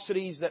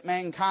atrocities that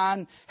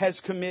mankind has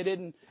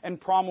committed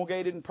and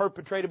promulgated and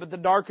perpetrated. But the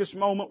darkest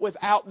moment,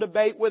 without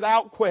debate,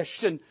 without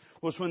question,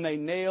 was when they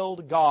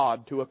nailed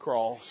God to a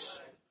cross.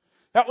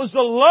 That was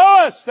the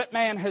lowest that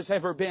man has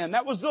ever been.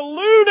 That was the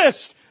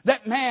lewdest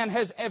that man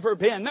has ever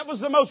been. That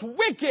was the most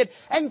wicked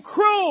and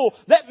cruel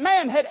that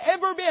man had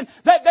ever been.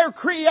 That their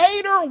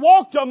Creator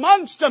walked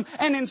amongst them,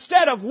 and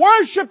instead of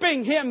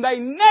worshiping Him, they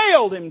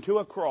nailed Him to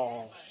a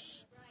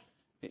cross.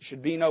 It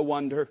should be no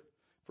wonder,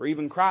 for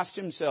even Christ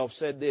Himself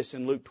said this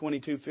in Luke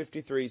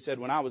 22:53. He said,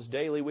 when I was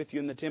daily with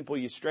you in the temple,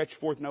 you stretched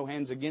forth no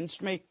hands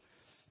against me.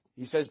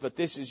 He says, but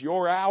this is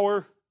your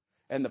hour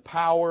and the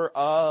power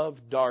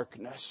of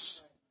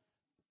darkness.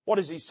 What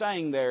is He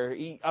saying there?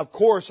 He, of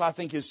course, I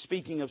think is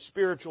speaking of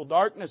spiritual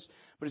darkness,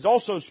 but He's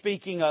also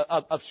speaking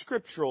of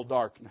scriptural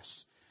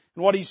darkness.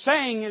 And what He's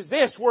saying is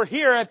this: we're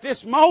here at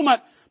this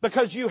moment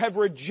because you have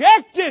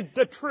rejected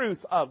the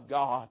truth of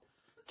God.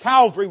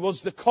 Calvary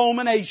was the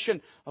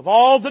culmination of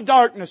all the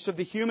darkness of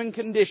the human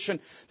condition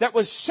that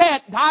was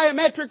set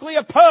diametrically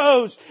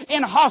opposed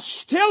in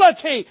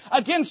hostility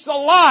against the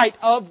light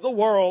of the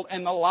world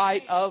and the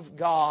light of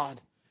God.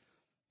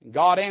 And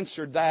God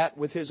answered that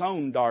with His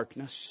own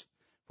darkness.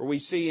 For we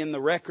see in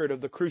the record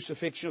of the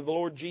crucifixion of the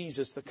Lord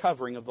Jesus the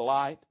covering of the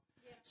light.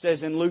 It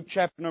says in Luke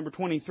chapter number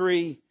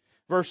 23,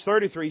 verse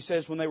 33,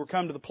 says, when they were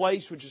come to the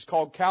place which is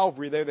called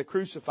Calvary, there they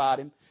crucified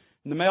Him.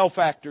 And the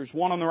malefactors,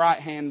 one on the right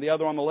hand, the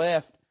other on the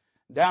left.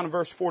 Down in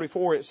verse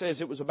 44 it says,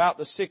 it was about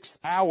the 6th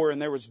hour,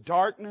 and there was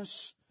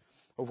darkness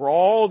over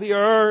all the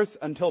earth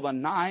until the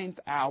 9th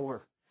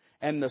hour.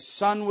 And the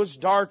sun was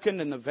darkened,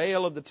 and the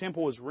veil of the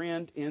temple was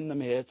rent in the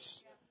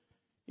midst.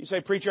 You say,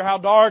 preacher, how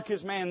dark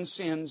is man's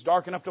sins?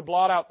 Dark enough to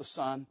blot out the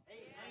sun.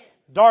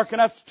 Dark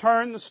enough to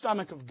turn the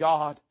stomach of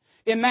God.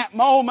 In that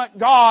moment,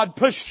 God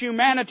pushed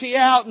humanity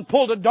out and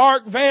pulled a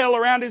dark veil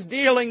around His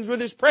dealings with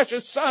His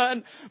precious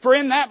Son. For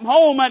in that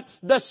moment,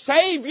 the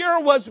Savior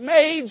was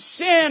made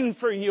sin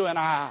for you and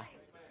I.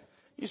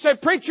 You say,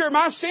 preacher,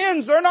 my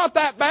sins, they're not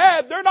that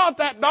bad. They're not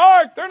that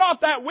dark. They're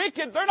not that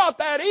wicked. They're not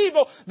that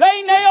evil.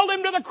 They nailed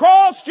Him to the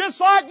cross just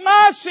like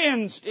my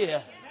sins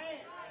did.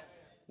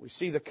 We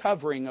see the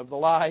covering of the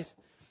light.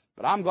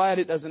 But I'm glad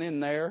it doesn't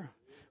end there.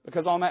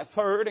 Because on that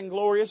third and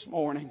glorious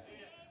morning,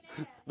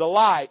 the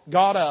light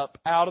got up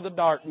out of the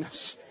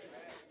darkness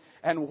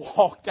and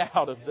walked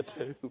out of the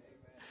tomb.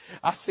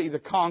 I see the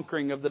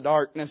conquering of the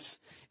darkness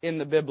in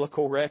the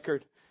biblical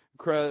record.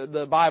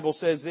 The Bible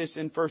says this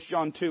in 1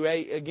 John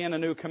 2:8, again a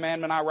new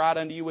commandment I write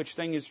unto you, which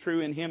thing is true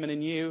in Him and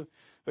in you,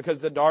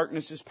 because the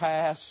darkness is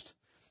past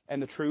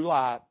and the true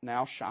light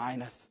now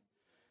shineth.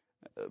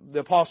 The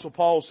Apostle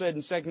Paul said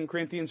in 2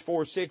 Corinthians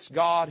 4:6,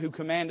 God who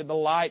commanded the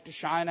light to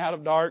shine out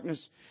of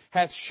darkness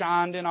hath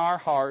shined in our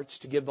hearts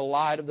to give the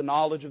light of the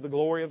knowledge of the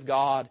glory of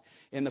God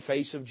in the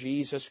face of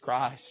Jesus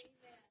Christ.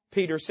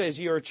 Peter says,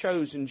 you are a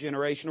chosen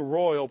generation, a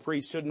royal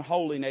priesthood and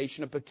holy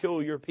nation, a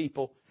peculiar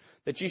people,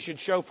 that ye should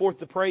show forth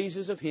the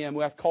praises of Him who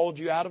hath called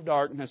you out of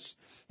darkness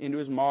into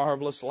His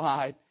marvelous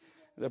light.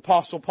 The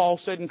Apostle Paul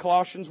said in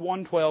Colossians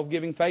 1:12,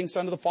 giving thanks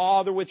unto the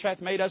Father which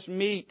hath made us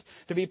meet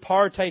to be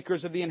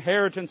partakers of the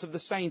inheritance of the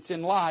saints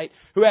in light,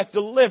 who hath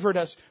delivered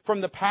us from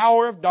the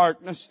power of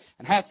darkness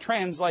and hath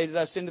translated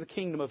us into the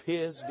kingdom of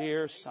His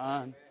dear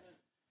Son.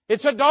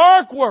 It's a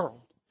dark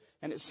world,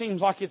 and it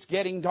seems like it's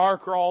getting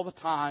darker all the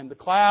time. The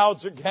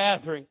clouds are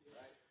gathering.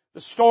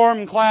 The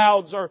storm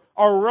clouds are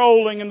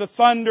rolling, and the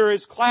thunder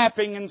is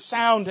clapping and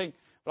sounding.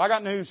 But I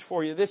got news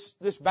for you.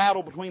 This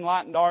battle between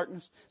light and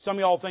darkness, some of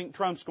y'all think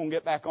Trump's going to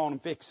get back on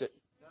and fix it.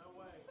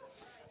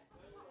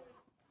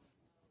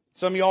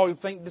 Some of y'all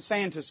think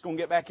DeSantis is going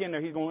to get back in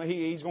there. He's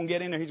going to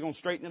get in there. He's going to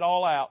straighten it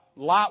all out.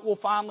 Light will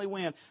finally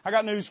win. I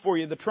got news for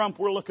you. The Trump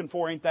we're looking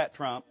for ain't that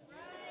Trump.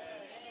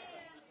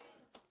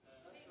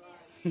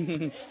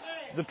 The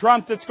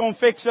Trump that's going to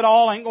fix it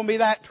all ain't going to be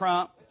that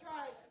Trump.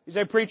 You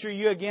say, preacher,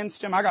 you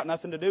against him? I got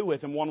nothing to do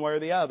with him one way or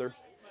the other.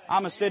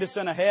 I'm a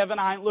citizen of heaven.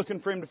 I ain't looking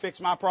for him to fix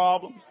my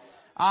problems.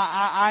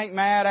 I ain't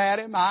mad at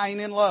him. I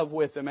ain't in love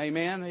with him.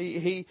 Amen.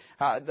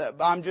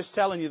 I'm just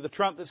telling you, the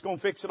Trump that's going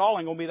to fix it all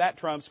ain't going to be that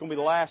Trump. It's going to be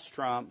the last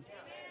Trump.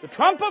 The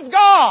Trump of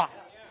God.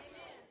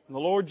 And the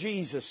Lord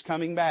Jesus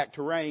coming back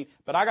to reign.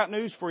 But I got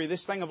news for you.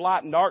 This thing of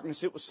light and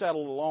darkness, it was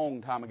settled a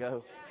long time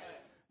ago.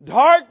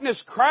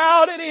 Darkness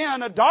crowded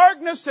in, a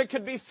darkness that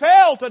could be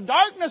felt, a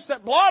darkness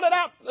that blotted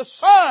out the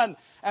sun,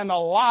 and the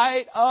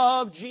light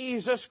of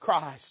Jesus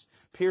Christ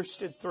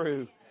pierced it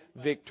through,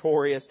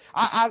 victorious.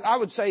 I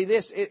would say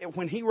this,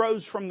 when He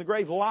rose from the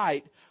grave,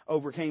 light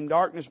overcame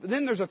darkness. But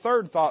then there's a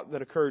third thought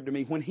that occurred to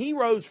me. When He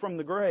rose from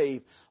the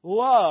grave,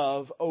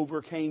 love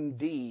overcame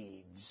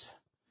deeds.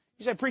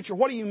 You say, preacher,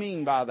 what do you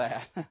mean by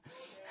that?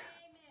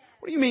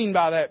 What do you mean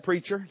by that,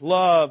 preacher?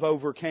 Love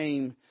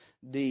overcame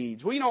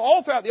deeds. Well,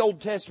 all throughout the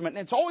Old Testament,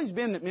 and it's always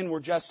been that men were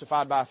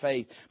justified by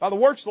faith. By the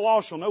works of the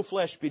law shall no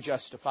flesh be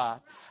justified.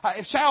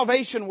 If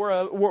salvation were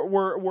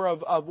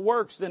of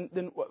works,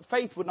 then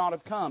faith would not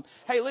have come.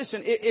 Hey,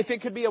 listen, if it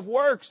could be of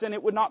works, then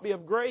it would not be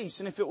of grace.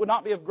 And if it would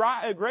not be of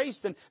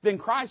grace, then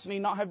Christ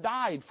need not have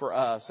died for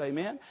us.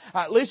 Amen?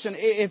 Listen,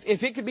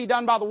 if it could be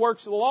done by the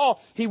works of the law,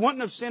 He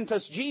wouldn't have sent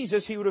us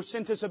Jesus. He would have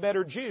sent us a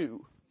better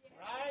Jew.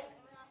 Right?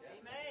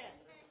 Amen.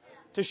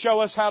 To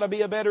show us how to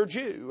be a better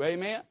Jew.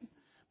 Amen?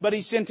 But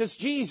He sent us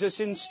Jesus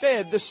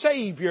instead, the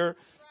Savior,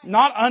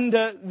 not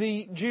unto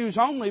the Jews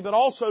only, but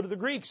also to the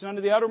Greeks and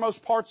unto the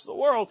uttermost parts of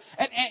the world.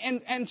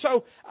 And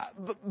so,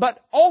 but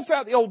all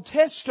throughout the Old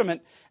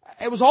Testament,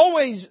 it was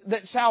always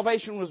that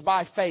salvation was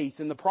by faith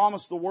in the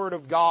promise of the Word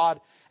of God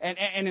and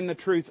in the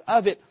truth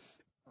of it.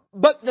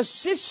 But the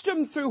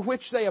system through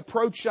which they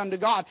approached unto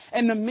God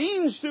and the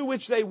means through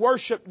which they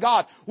worshiped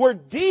God were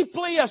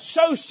deeply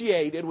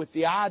associated with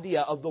the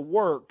idea of the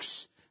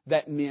works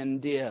that men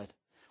did.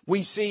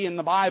 We see in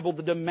the Bible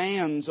the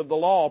demands of the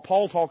law.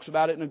 Paul talks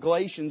about it in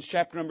Galatians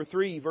chapter number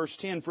 3, verse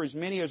 10. For as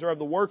many as are of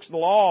the works of the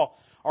law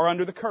are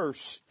under the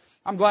curse.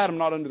 I'm glad I'm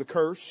not under the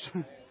curse.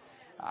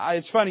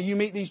 It's funny, you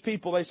meet these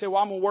people, they say,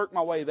 well, I'm going to work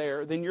my way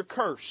there. Then you're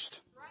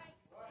cursed.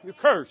 You're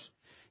cursed.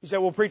 You say,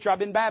 well, preacher, I've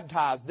been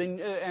baptized.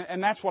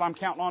 And that's what I'm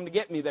counting on to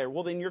get me there.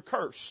 Well, then you're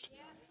cursed.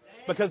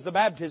 Because the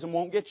baptism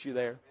won't get you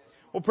there.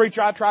 Well,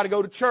 preacher, I try to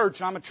go to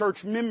church and I'm a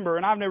church member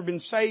and I've never been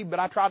saved, but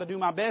I try to do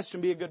my best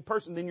and be a good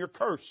person. Then you're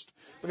cursed.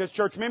 Because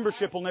church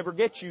membership will never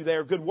get you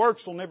there. Good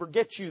works will never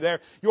get you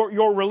there.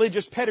 Your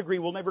religious pedigree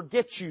will never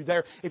get you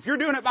there. If you're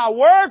doing it by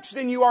works,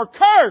 then you are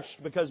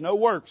cursed because no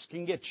works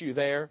can get you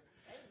there.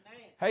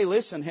 Amen. Hey,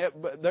 listen,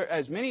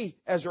 as many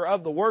as are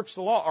of the works of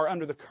the law are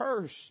under the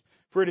curse.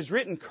 For it is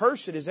written,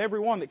 cursed is every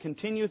one that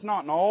continueth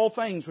not in all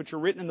things which are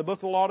written in the book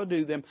of the law to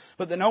do them.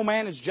 But that no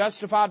man is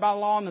justified by the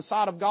law in the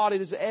sight of God,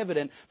 it is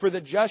evident. For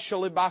the just shall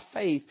live by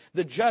faith.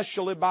 The just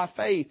shall live by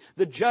faith.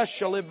 The just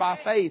shall live by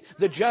faith.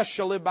 The just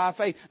shall live by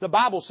faith. The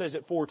Bible says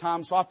it 4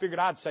 times, so I figured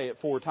I'd say it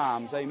 4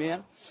 times.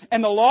 Amen.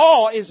 And the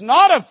law is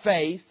not of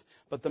faith,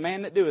 but the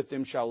man that doeth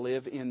them shall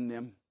live in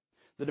them.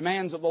 The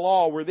demands of the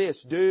law were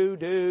this: do.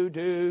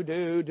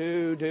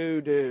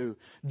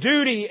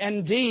 Duty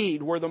and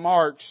deed were the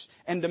marks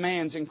and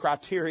demands and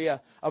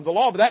criteria of the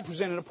law. But that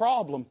presented a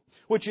problem,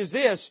 which is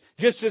this: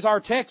 just as our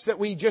text that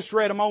we just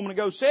read a moment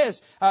ago says,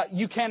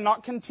 you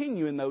cannot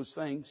continue in those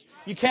things.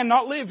 You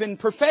cannot live in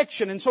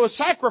perfection. And so a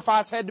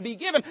sacrifice had to be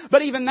given.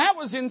 But even that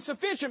was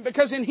insufficient,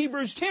 because in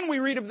Hebrews 10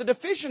 we read of the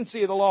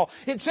deficiency of the law.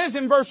 It says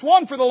in verse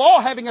 1, for the law,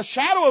 having a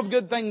shadow of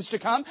good things to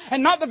come,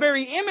 and not the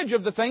very image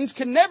of the things,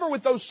 can never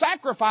with those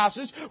sacrifices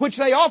which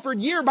they offered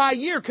year by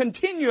year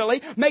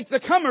continually make the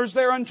comers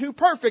thereunto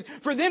perfect.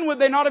 For then would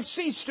they not have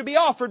ceased to be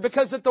offered,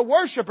 because that the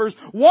worshippers,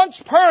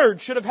 once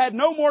purged, should have had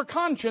no more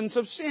conscience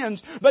of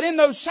sins. But in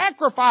those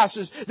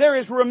sacrifices there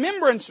is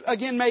remembrance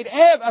again made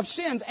of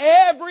sins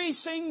every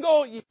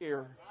single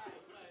year.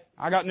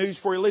 I got news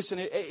for you. Listen,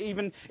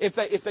 even if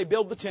they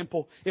build the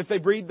temple, if they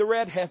breed the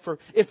red heifer,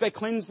 if they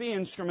cleanse the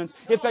instruments,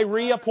 if they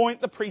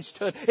reappoint the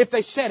priesthood, if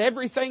they set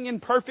everything in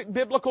perfect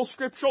biblical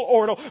scriptural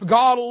order,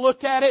 God will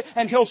look at it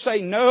and He'll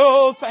say,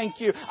 no,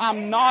 thank you.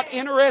 I'm not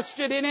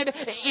interested in it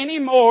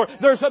anymore.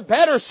 There's a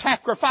better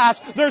sacrifice.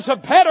 There's a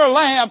better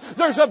lamb.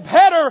 There's a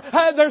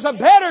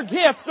better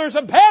gift. There's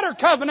a better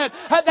covenant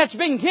that's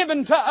been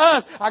given to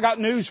us. I got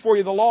news for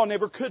you. The law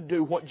never could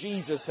do what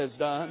Jesus has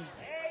done.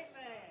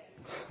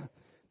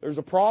 There's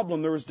a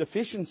problem. There was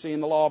deficiency in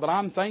the law, but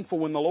I'm thankful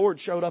when the Lord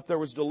showed up, there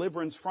was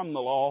deliverance from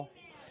the law.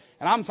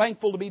 And I'm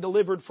thankful to be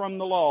delivered from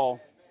the law.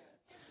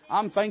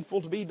 I'm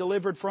thankful to be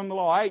delivered from the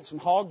law. I ate some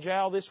hog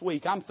jowl this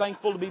week. I'm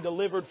thankful to be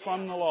delivered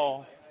from the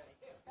law.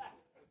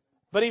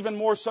 But even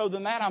more so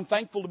than that, I'm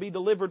thankful to be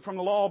delivered from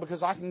the law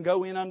because I can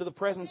go in under the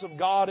presence of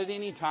God at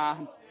any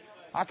time.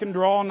 I can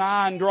draw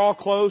nigh and draw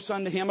close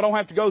unto Him. I don't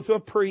have to go through a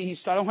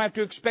priest. I don't have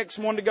to expect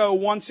someone to go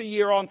once a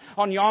year on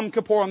Yom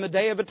Kippur, on the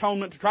Day of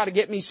Atonement, to try to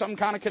get me some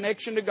kind of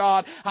connection to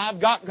God.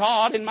 I've got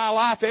God in my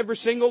life every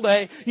single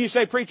day. You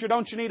say, preacher,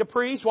 don't you need a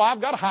priest? Well,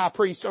 I've got a high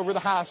priest over the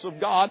house of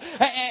God.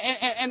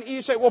 And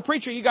you say, well,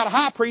 preacher, you got a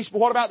high priest,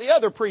 but what about the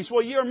other priests?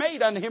 Well, you're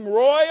made unto Him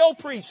royal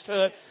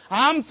priesthood.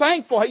 I'm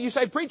thankful. You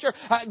say, preacher,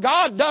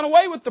 God done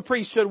away with the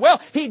priesthood. Well,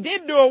 He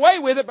did do away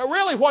with it, but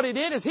really what He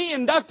did is He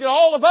inducted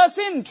all of us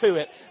into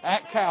it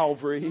at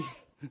Calvary.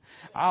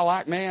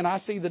 I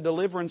see the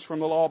deliverance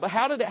from the law. But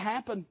how did it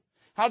happen?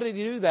 How did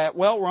He do that?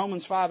 Well,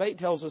 Romans 5:8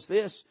 tells us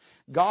this.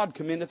 God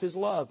commendeth His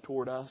love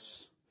toward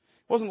us.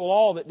 It wasn't the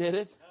law that did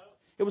it.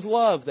 It was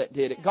love that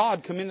did it.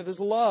 God commendeth His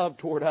love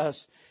toward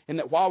us, in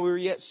that while we were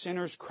yet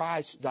sinners,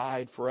 Christ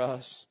died for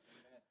us.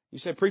 You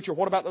say, preacher,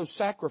 what about those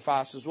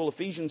sacrifices? Well,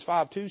 Ephesians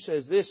 5:2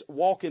 says this,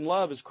 walk in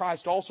love as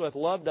Christ also hath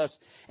loved us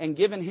and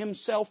given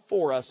Himself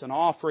for us an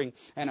offering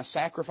and a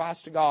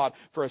sacrifice to God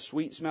for a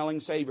sweet-smelling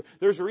savor.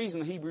 There's a reason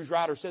the Hebrews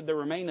writer said there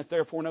remaineth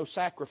therefore no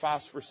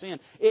sacrifice for sin.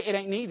 It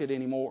ain't needed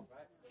anymore.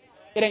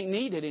 It ain't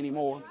needed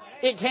anymore.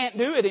 It can't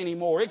do it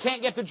anymore. It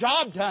can't get the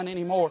job done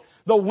anymore.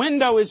 The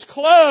window is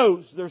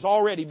closed. There's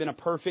already been a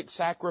perfect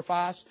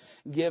sacrifice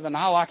given.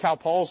 I like how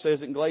Paul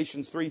says in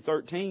Galatians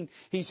 3:13,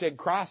 he said,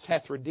 Christ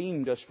hath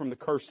redeemed us from the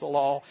curse of the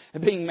law,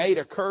 and being made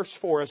a curse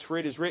for us, for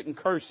it is written,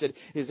 cursed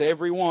is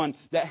every one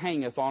that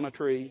hangeth on a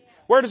tree.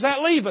 Where does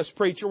that leave us,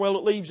 preacher? Well,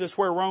 it leaves us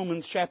where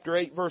Romans chapter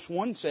 8 verse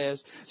 1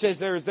 says,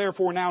 there is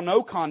therefore now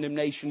no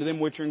condemnation to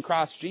them which are in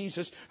Christ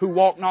Jesus, who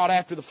walk not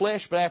after the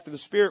flesh, but after the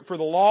Spirit. For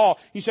the law,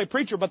 you say,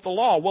 preacher, but the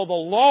law. Well, the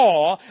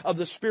law of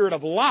the Spirit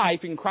of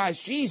life in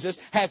Christ Jesus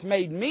hath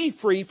made me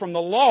free from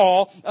the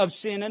law of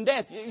sin and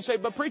death. You say,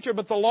 but preacher,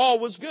 but the law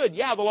was good.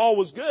 Yeah, the law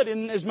was good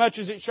in as much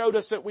as it showed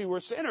us that we were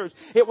sinners.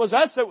 It was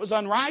us that was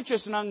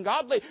unrighteous and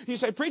ungodly. You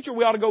say, preacher,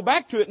 we ought to go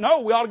back to it. No,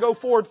 we ought to go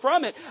forward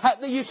from it.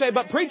 You say,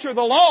 but preacher,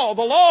 the law.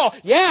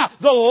 Yeah,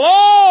 the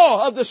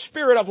law of the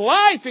Spirit of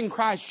life in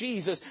Christ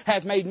Jesus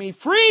hath made me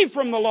free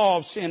from the law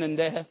of sin and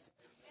death.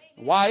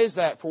 Why is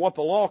that? For what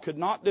the law could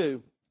not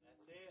do.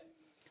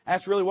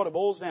 That's really what it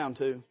boils down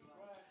to.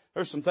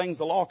 There's some things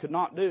the law could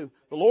not do.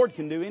 The Lord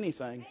can do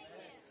anything.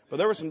 But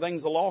there were some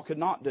things the law could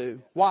not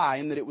do. Why?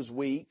 In that it was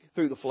weak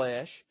through the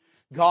flesh.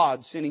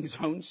 God sending His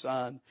own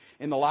Son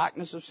in the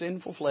likeness of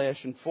sinful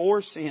flesh, and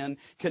for sin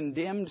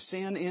condemned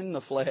sin in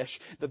the flesh,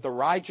 that the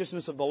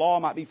righteousness of the law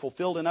might be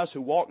fulfilled in us who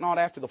walk not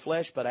after the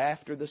flesh, but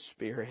after the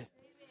Spirit.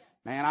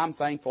 Man, I'm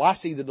thankful. I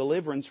see the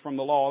deliverance from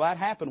the law. That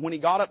happened when He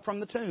got up from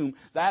the tomb.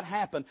 That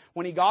happened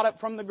when He got up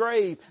from the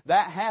grave.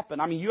 That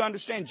happened. I mean, you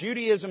understand,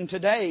 Judaism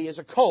today is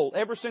a cult.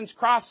 Ever since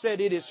Christ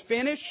said it is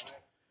finished,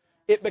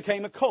 it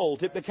became a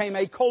cult. It became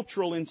a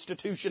cultural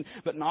institution,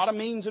 but not a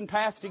means and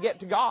path to get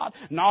to God,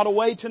 not a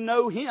way to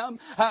know Him,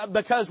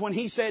 because when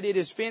He said it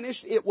is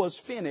finished, it was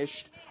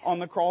finished on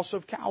the cross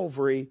of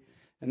Calvary.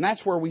 And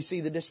that's where we see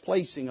the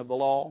displacing of the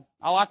law.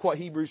 I like what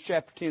Hebrews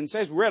chapter 10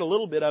 says. We read a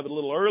little bit of it a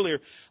little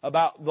earlier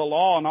about the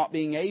law not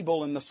being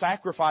able and the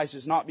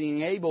sacrifices not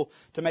being able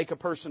to make a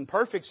person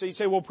perfect. So you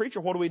say, well, preacher,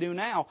 what do we do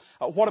now?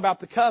 What about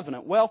the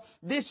covenant? Well,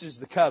 this is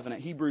the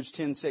covenant. Hebrews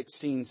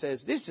 10:16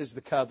 says, this is the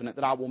covenant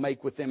that I will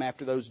make with them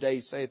after those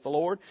days, saith the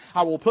Lord.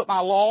 I will put my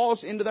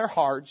laws into their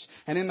hearts,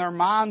 and in their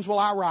minds will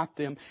I write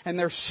them, and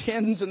their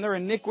sins and their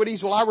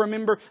iniquities will I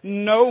remember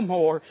no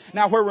more.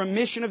 Now where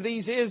remission of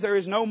these is, there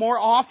is no more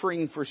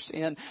offering for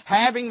sin.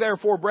 Having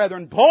therefore,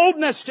 brethren,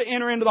 boldness to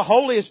enter into the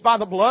holiest by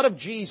the blood of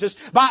Jesus,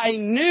 by a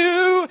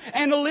new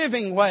and a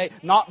living way,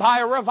 not by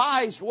a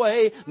revised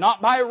way,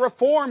 not by a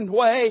reformed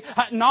way,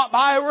 not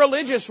by a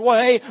religious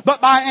way, but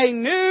by a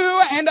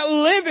new and a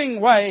living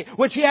way,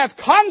 which He hath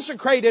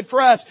consecrated for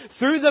us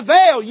through the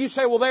veil. You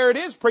say, well, there it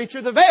is,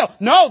 preacher, the veil.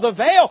 No, the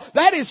veil,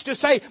 that is to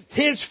say,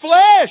 His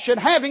flesh, and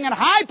having an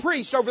high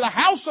priest over the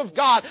house of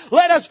God,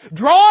 let us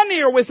draw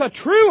near with a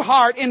true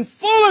heart in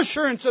full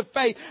assurance of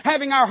faith,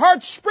 having our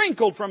hearts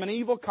sprinkled from an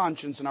evil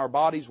conscience and our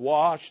bodies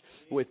washed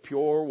with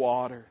pure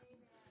water.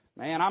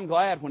 Man, I'm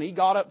glad when He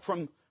got up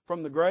from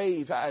the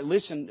grave.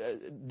 Listen,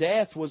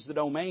 death was the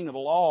domain of the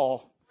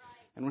law.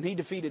 And when He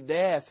defeated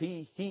death,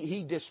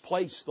 He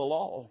displaced the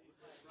law.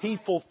 He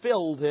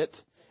fulfilled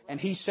it, and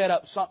He set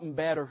up something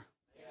better.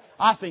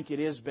 I think it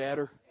is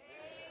better.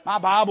 My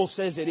Bible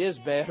says it is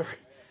better.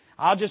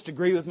 I'll just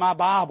agree with my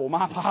Bible.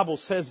 My Bible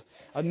says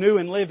a new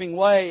and living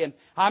way, and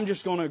I'm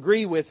just going to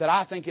agree with it.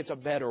 I think it's a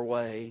better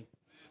way.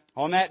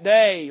 On that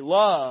day,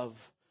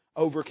 love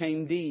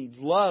overcame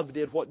deeds. Love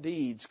did what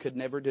deeds could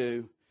never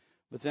do.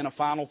 But then a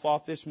final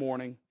thought this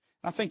morning.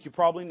 I think you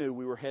probably knew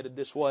we were headed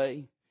this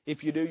way.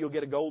 If you do, you'll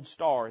get a gold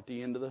star at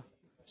the end of the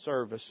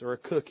service or a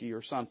cookie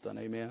or something.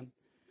 Amen.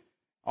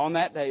 On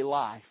that day,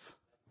 life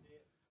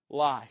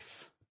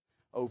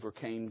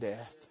overcame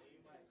death.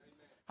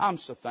 I'm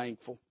so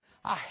thankful.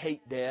 I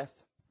hate death.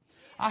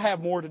 I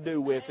have more to do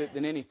with it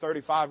than any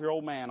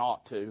 35-year-old man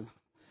ought to.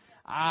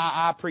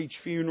 I preach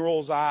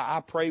funerals.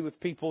 I pray with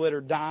people that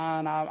are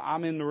dying.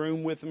 I'm in the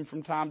room with them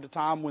from time to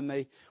time when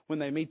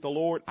they meet the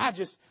Lord.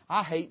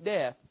 I hate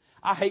death.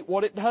 I hate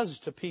what it does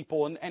to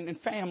people and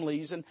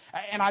families and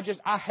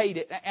I hate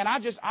it. And I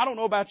don't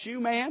know about you,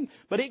 man,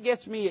 but it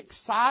gets me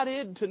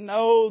excited to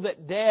know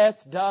that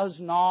death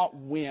does not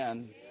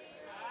win.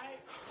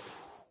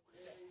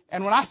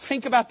 And when I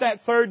think about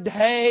that third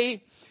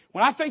day,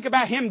 when I think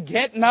about Him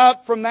getting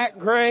up from that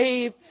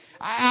grave,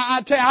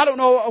 I tell you, I don't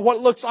know what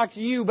it looks like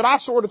to you, but I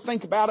sort of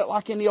think about it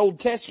like in the Old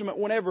Testament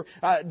whenever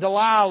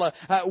Delilah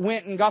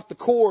went and got the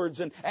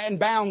cords and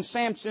bound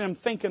Samson, I'm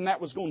thinking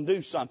that was going to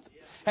do something.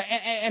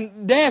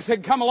 And death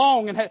had come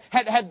along and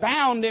had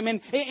bound him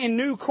in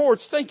new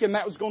cords, thinking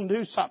that was going to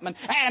do something.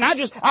 And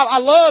I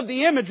love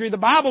the imagery. The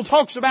Bible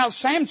talks about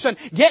Samson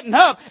getting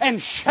up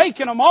and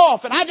shaking them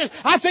off. And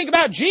I think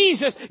about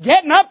Jesus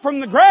getting up from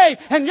the grave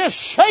and just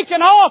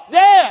shaking off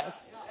death.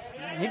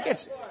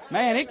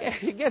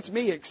 It gets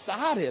me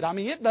excited. I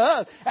mean, it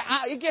does.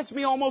 It gets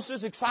me almost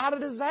as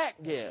excited as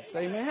that gets.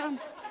 Amen.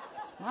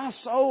 My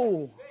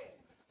soul.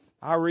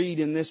 I read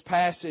in this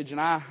passage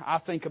and I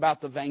think about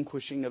the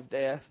vanquishing of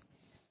death.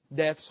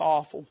 Death's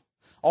awful.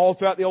 All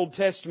throughout the Old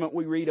Testament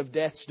we read of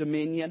death's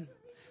dominion.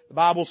 The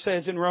Bible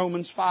says in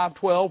Romans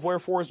 5:12,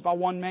 wherefore as by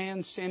one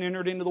man sin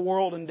entered into the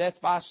world and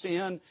death by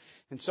sin,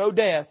 and so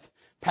death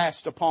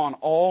passed upon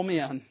all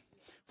men,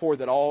 for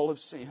that all have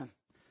sinned.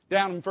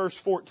 Down in verse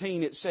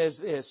 14 it says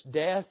this,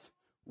 death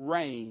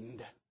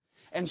reigned.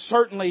 And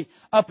certainly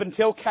up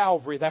until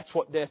Calvary that's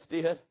what death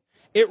did.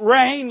 It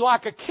reigned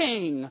like a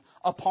king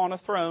upon a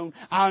throne.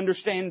 I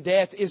understand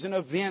death is an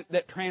event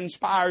that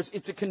transpires.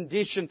 It's a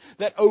condition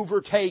that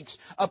overtakes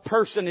a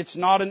person. It's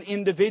not an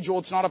individual.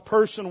 It's not a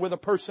person with a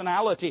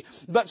personality.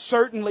 But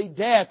certainly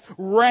death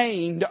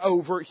reigned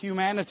over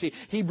humanity.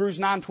 Hebrews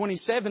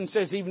 9:27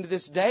 says, even to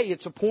this day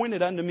it's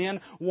appointed unto men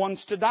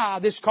once to die.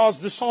 This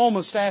caused the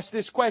psalmist to ask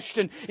this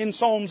question in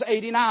Psalms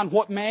 89.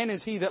 What man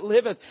is he that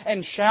liveth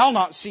and shall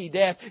not see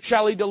death?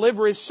 Shall he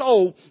deliver his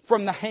soul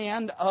from the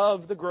hand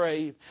of the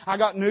grave?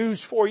 I got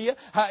news for you.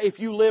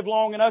 If you live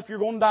long enough, you're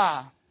going to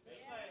die.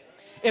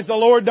 If the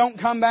Lord don't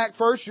come back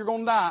first, you're going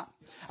to die.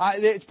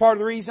 It's part of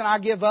the reason I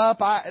give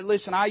up. I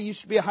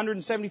used to be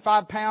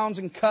 175 pounds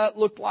and cut,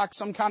 looked like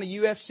some kind of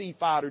UFC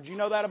fighter. Do you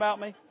know that about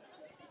me?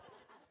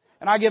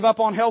 And I give up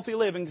on healthy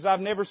living because I've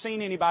never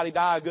seen anybody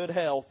die of good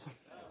health.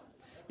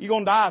 You're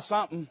going to die of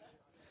something.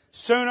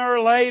 Sooner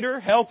or later,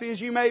 healthy as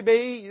you may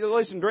be,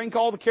 listen, drink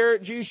all the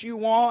carrot juice you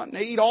want,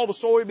 and eat all the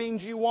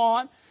soybeans you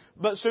want.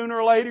 But sooner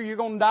or later you're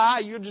going to die.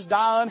 You'll just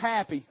die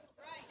unhappy.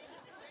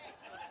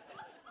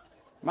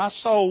 My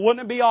soul,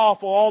 wouldn't it be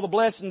awful, all the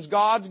blessings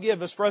God's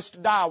give us for us to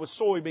die with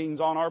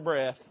soybeans on our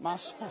breath? My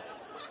soul.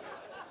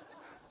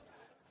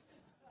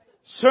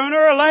 Sooner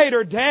or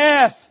later,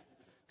 death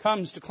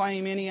comes to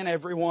claim any and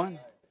every one.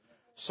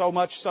 So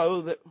much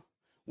so that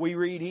we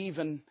read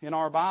even in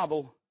our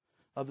Bible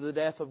of the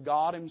death of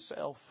God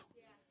Himself.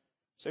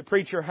 Say,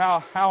 preacher,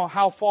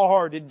 how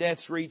far did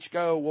death's reach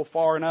go? Well,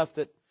 far enough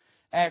that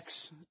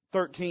Acts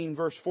 13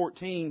 verse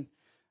 14,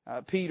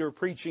 Peter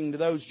preaching to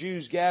those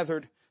Jews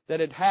gathered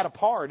that had a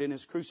part in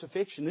His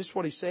crucifixion. This is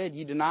what he said,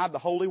 ye denied the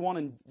Holy One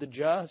and the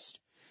just,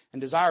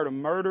 and desired a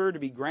murderer to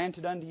be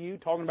granted unto you,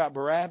 talking about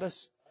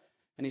Barabbas.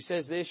 And he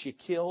says this, you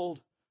killed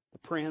the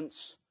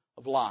Prince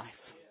of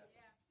Life.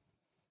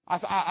 I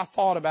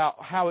thought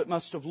about how it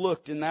must have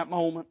looked in that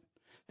moment,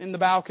 in the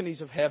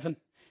balconies of heaven,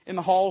 in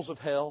the halls of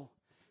hell,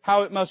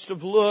 how it must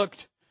have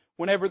looked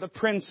whenever the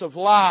Prince of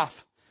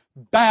Life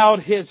bowed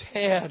His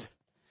head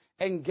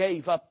and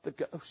gave up the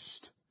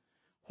ghost.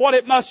 What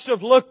it must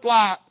have looked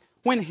like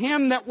when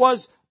Him that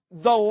was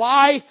the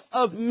life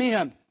of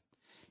men,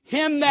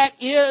 Him that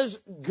is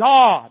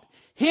God,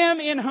 Him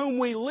in whom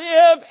we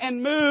live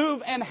and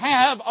move and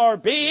have our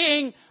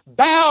being,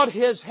 bowed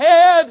His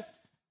head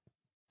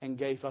and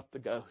gave up the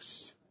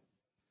ghost.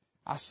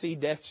 I see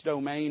death's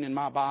domain in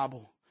my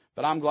Bible,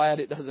 but I'm glad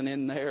it doesn't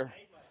end there.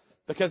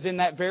 Because in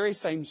that very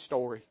same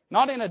story,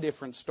 not in a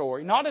different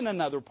story, not in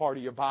another part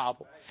of your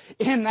Bible,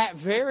 in that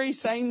very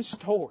same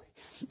story,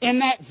 in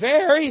that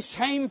very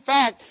same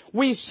fact,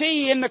 we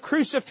see in the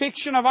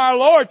crucifixion of our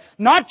Lord,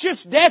 not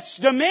just death's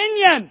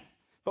dominion,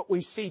 but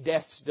we see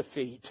death's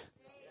defeat.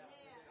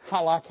 I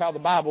like how the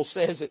Bible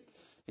says it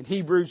in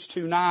Hebrews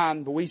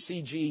 2:9, but we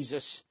see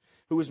Jesus,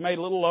 who was made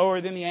a little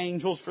lower than the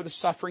angels for the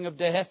suffering of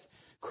death,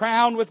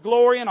 crowned with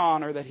glory and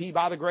honor, that He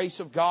by the grace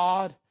of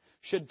God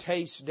should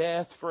taste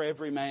death for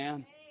every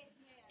man.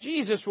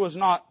 Jesus was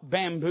not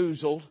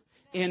bamboozled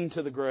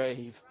into the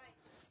grave.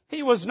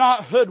 He was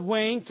not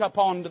hoodwinked up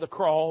onto the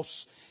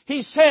cross.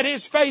 He set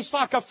His face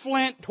like a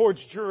flint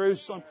towards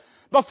Jerusalem.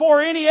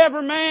 Before any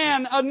ever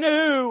man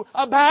knew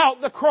about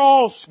the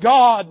cross,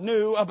 God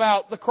knew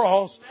about the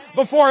cross.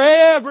 Before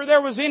ever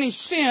there was any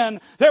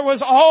sin, there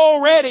was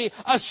already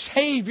a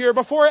Savior.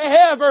 Before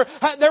ever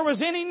there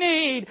was any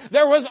need,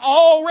 there was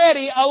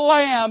already a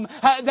Lamb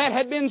that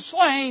had been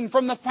slain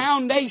from the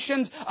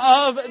foundations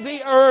of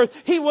the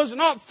earth. He was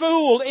not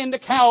fooled into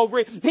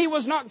Calvary. He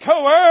was not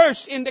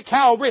coerced into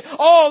Calvary.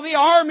 All the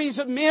armies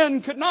of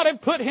men could not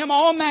have put Him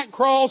on that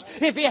cross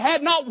if He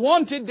had not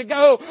wanted to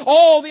go.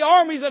 All the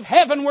armies of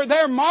heaven were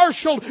there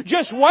marshaled,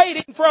 just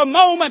waiting for a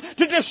moment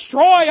to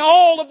destroy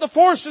all of the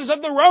forces of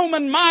the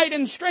Roman might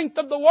and strength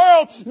of the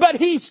world. But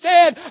He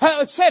instead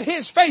set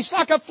His face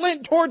like a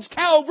flint towards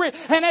Calvary,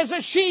 and as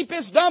a sheep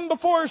is dumb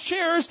before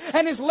shearers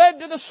and is led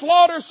to the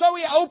slaughter, so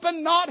He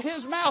opened not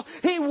His mouth.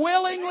 He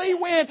willingly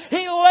went.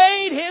 He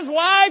laid His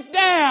life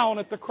down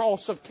at the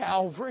cross of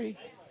Calvary.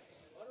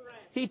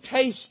 He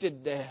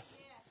tasted death.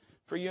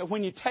 For you,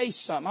 when you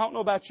taste something, I don't know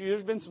about you,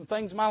 there's been some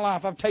things in my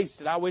life I've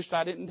tasted I wished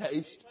I didn't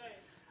taste.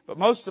 But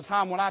most of the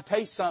time when I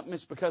taste something,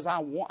 it's because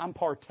I'm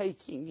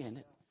partaking in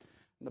it.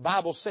 The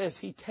Bible says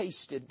He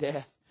tasted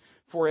death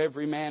for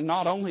every man.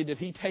 Not only did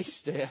He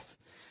taste death,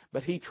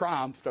 but He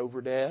triumphed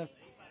over death.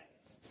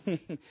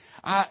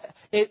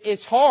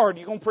 It's hard.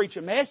 You're going to preach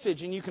a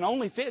message and you can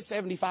only fit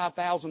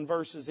 75,000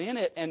 verses in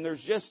it, and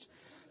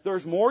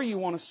there's more you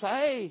want to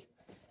say.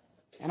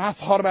 And I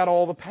thought about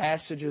all the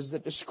passages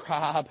that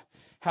describe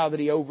how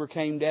that He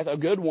overcame death. A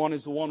good one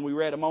is the one we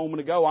read a moment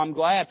ago. I'm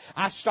glad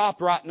I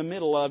stopped right in the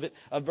middle of it,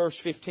 of verse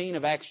 15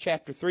 of Acts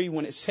chapter 3,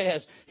 when it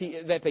says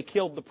that they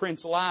killed the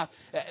Prince of Life.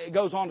 It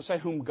goes on to say,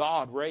 whom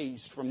God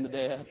raised from the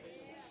dead.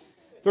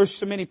 There's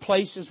so many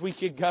places we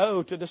could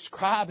go to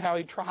describe how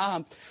He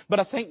triumphed. But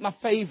I think my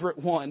favorite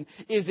one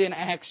is in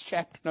Acts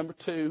chapter number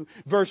 2,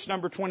 verse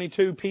number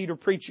 22. Peter,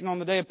 preaching on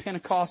the day of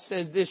Pentecost,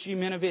 says this, "You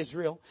men of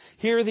Israel,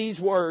 hear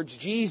these words.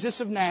 Jesus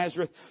of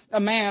Nazareth,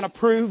 a man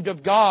approved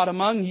of God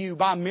among you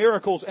by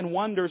miracles and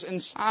wonders and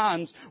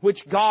signs,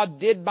 which God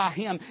did by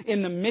Him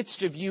in the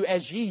midst of you,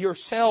 as ye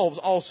yourselves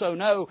also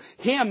know.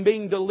 Him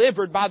being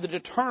delivered by the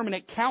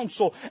determinate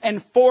counsel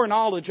and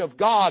foreknowledge of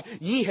God,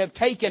 ye have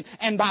taken,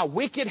 and by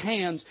wicked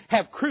hands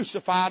have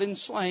crucified and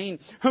slain,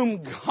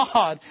 whom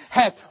God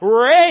hath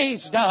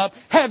raised up,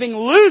 having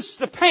loosed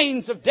the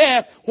pains of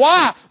death."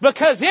 Why?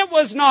 Because it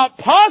was not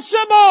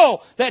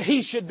possible that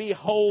He should be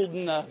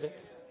holden of it.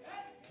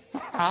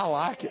 I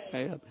like it,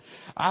 man.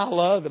 I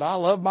love it. I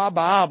love my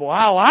Bible.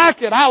 I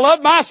like it. I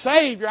love my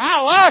Savior.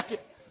 I like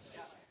it.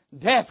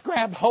 Death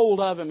grabbed hold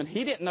of Him, and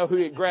He didn't know who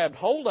He had grabbed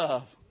hold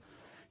of.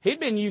 He'd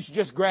been used to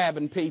just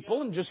grabbing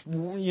people and just,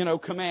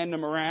 commanding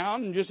them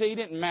around, and just, He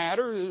didn't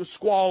matter,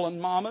 squalling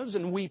mamas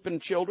and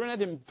weeping children. It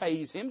didn't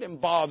faze Him, didn't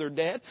bother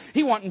death.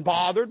 He wasn't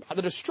bothered by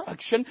the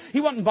destruction.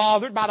 He wasn't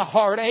bothered by the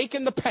heartache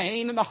and the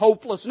pain and the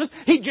hopelessness.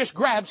 He just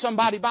grabbed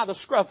somebody by the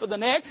scruff of the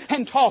neck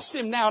and tossed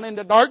him down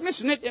into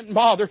darkness, and it didn't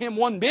bother Him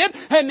one bit.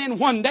 And then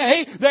one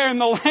day, there in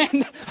the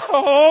land,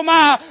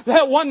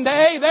 that one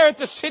day there at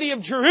the city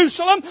of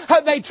Jerusalem,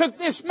 they took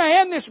this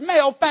man, this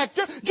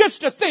malefactor,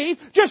 just a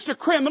thief, just a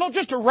criminal,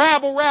 just a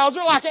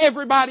rabble-rouser like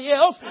everybody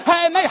else,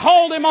 and they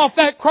hauled Him off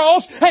that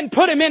cross and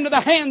put Him into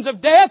the hands of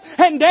death,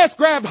 and death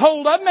grabbed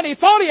hold of Him, and he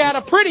thought he had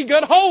a pretty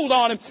good hold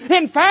on Him.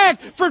 In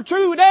fact, for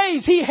 2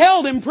 days he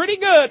held Him pretty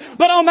good,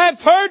 but on that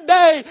third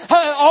day,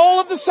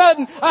 all of a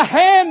sudden, a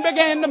hand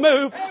began to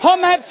move.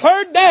 On that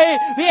third day,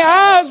 the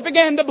eyes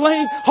began to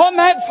blink. On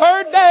that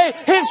third day,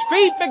 His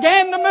feet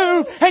began to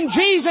move, and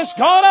Jesus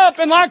got up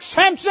and, like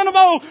Samson of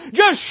old,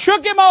 just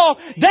shook him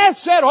off. Death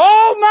said,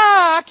 "Oh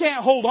my, I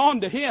can't hold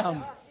on to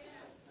him."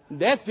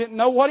 Death didn't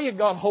know what he had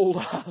got hold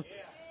of.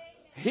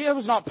 It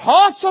was not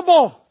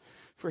possible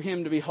for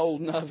him to be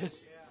holding of it.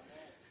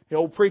 The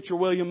old preacher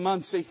William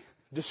Munsey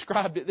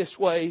described it this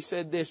way. He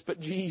said this, "But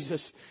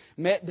Jesus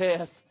met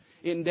death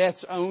in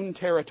death's own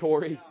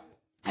territory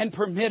and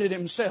permitted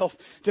Himself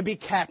to be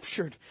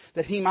captured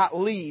that He might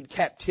lead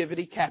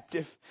captivity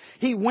captive.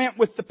 He went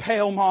with the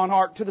pale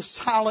monarch to the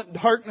silent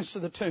darkness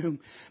of the tomb,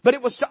 but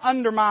it was to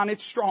undermine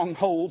its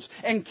strongholds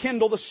and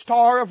kindle the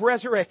star of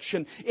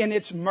resurrection in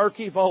its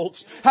murky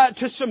vaults,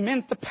 to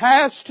cement the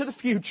past to the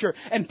future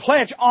and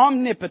pledge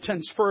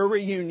omnipotence for a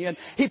reunion.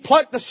 He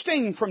plucked the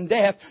sting from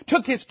death,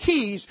 took His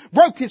keys,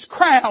 broke His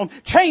crown,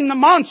 chained the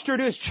monster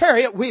to His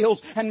chariot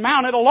wheels, and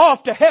mounted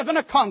aloft to heaven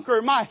a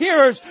conqueror. My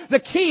hearers, the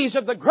keys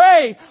of the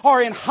grave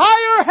are in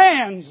higher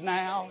hands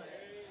now."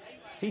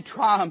 He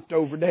triumphed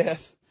over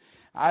death.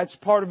 It's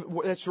part of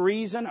that's the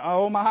reason.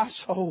 Oh my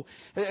soul!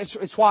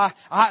 It's why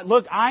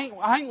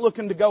I ain't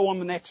looking to go on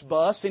the next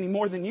bus any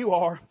more than you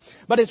are.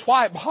 But it's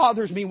why it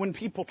bothers me when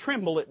people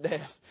tremble at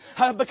death,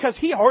 because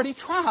He already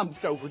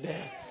triumphed over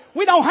death.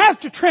 We don't have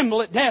to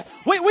tremble at death.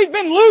 We've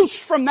been loosed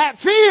from that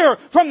fear,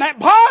 from that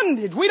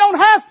bondage. We don't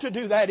have to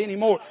do that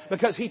anymore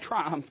because He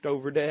triumphed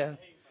over death.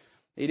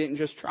 He didn't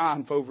just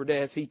triumph over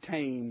death, He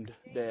tamed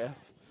death.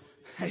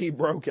 He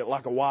broke it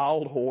like a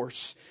wild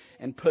horse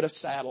and put a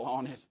saddle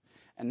on it.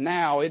 And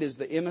now it is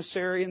the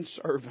emissary and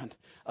servant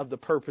of the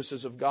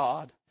purposes of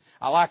God.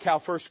 I like how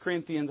 1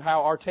 Corinthians,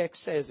 how our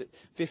text says it.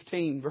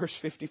 15, verse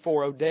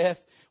 54. O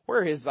death,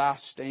 where is thy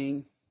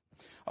sting?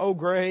 O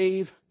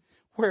grave,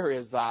 where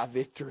is thy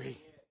victory?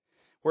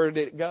 Where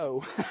did it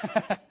go?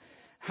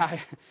 The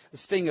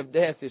sting of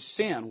death is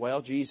sin.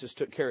 Well, Jesus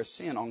took care of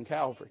sin on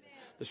Calvary.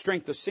 The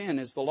strength of sin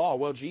is the law.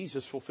 Well,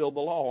 Jesus fulfilled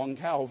the law on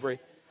Calvary.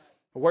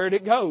 Where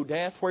did it go,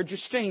 death? Where'd your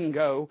sting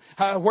go?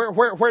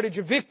 Where did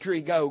your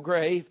victory go,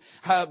 grave?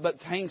 But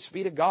thanks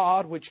be to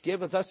God, which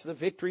giveth us the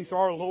victory through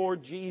our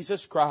Lord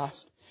Jesus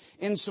Christ.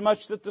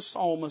 Insomuch that the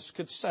psalmist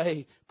could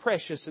say,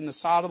 precious in the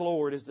sight of the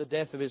Lord is the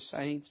death of His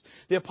saints.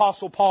 The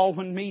Apostle Paul,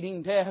 when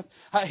meeting death,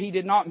 he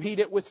did not meet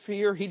it with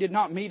fear. He did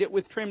not meet it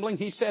with trembling.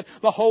 He said,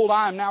 behold,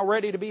 I am now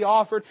ready to be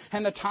offered,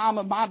 and the time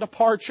of my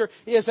departure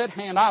is at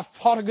hand. I've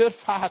fought a good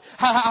fight.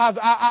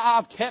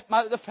 I've kept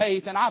the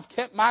faith, and I've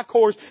kept my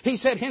course. He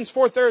said,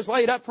 henceforth there is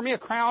laid up for me a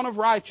crown of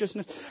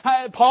righteousness.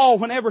 Paul,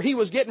 whenever he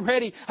was getting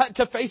ready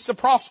to face the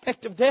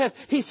prospect of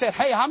death, he said,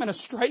 hey, I'm in a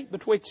strait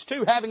betwixt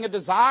two, having a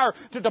desire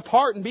to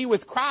depart and be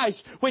with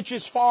Christ, which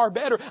is far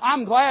better.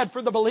 I'm glad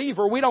for the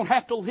believer we don't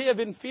have to live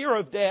in fear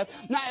of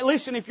death. Now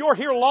listen, if you're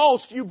here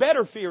lost, you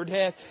better fear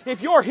death.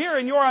 If you're here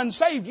and you're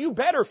unsaved, you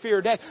better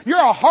fear death. You're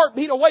a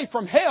heartbeat away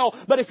from hell,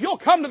 but if you'll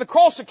come to the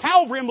cross of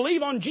Calvary and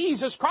believe on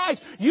Jesus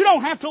Christ, you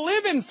don't have to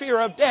live in fear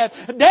of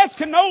death. Death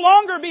can no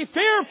longer be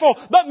fearful,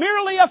 but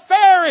merely a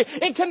ferry.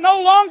 It can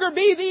no longer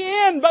be the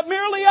end, but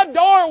merely a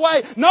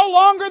doorway. No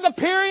longer the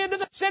period of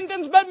the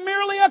sentence, but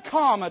merely a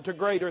comma to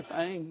greater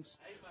things.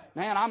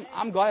 Man,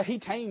 I'm glad He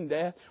tamed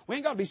death. We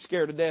ain't got to be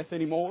scared of death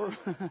anymore.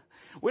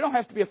 We don't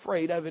have to be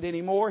afraid of it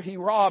anymore. He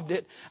robbed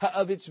it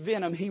of its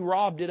venom. He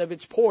robbed it of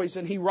its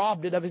poison. He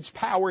robbed it of its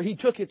power. He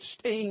took its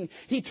sting.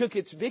 He took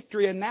its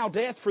victory. And now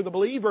death for the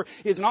believer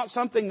is not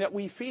something that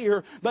we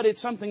fear, but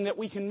it's something that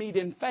we can meet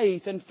in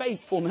faith and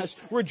faithfulness,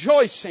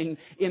 rejoicing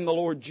in the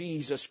Lord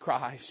Jesus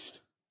Christ.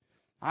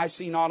 I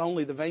see not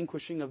only the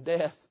vanquishing of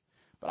death,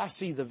 but I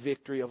see the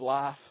victory of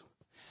life.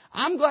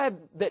 I'm glad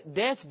that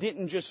death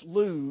didn't just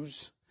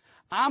lose.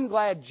 I'm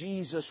glad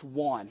Jesus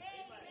won.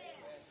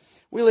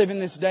 We live in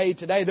this day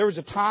today. There was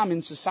a time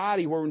in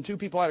society where when two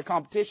people had a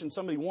competition,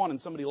 somebody won and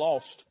somebody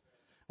lost.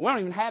 We don't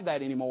even have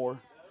that anymore.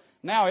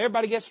 Now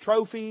everybody gets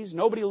trophies.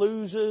 Nobody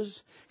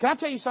loses. Can I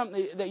tell you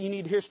something that you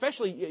need to hear,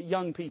 especially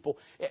young people?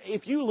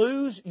 If you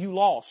lose, you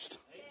lost.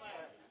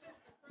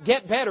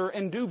 Get better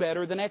and do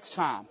better the next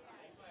time.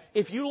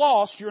 If you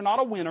lost, you're not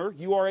a winner.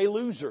 You are a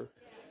loser.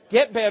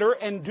 Get better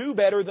and do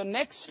better the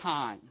next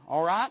time.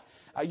 All right?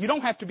 You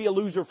don't have to be a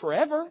loser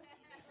forever.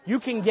 You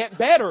can get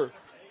better.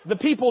 The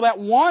people that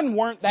won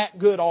weren't that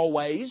good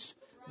always.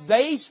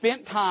 They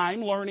spent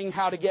time learning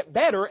how to get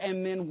better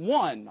and then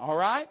won. All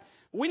right?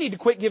 We need to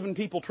quit giving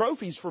people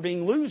trophies for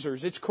being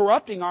losers. It's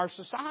corrupting our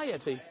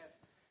society.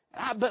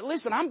 But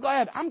listen, I'm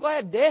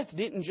glad death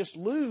didn't just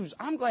lose.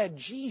 I'm glad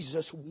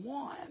Jesus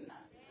won.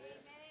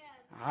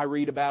 I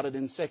read about it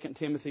in 2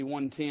 Timothy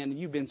 1:10.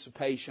 You've been so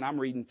patient. I'm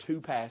reading 2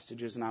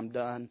 passages and I'm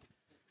done.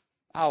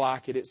 I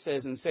like it. It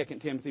says in 2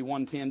 Timothy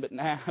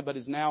 1:10, but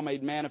is now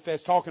made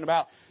manifest, talking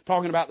about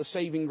the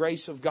saving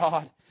grace of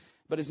God,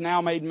 but is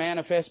now made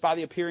manifest by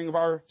the appearing of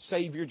our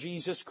Savior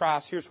Jesus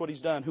Christ. Here's what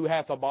He's done. Who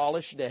hath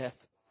abolished death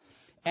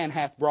and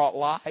hath brought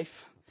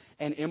life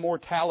and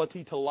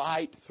immortality to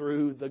light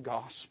through the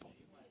gospel.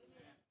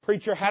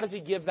 Preacher, how does He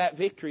give that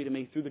victory to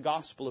me? Through the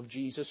gospel of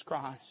Jesus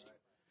Christ.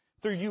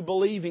 Through you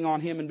believing on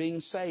Him and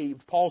being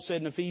saved. Paul said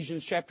in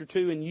Ephesians chapter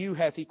 2, and you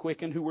hath He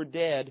quickened who were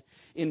dead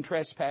in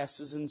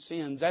trespasses and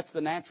sins. That's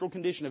the natural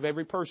condition of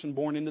every person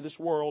born into this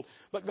world.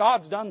 But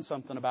God's done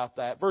something about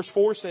that. Verse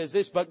 4 says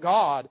this, but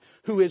God,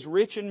 who is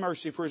rich in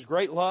mercy for His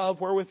great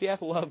love wherewith He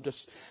hath loved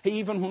us, He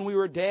even when we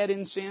were dead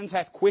in sins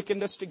hath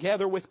quickened us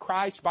together with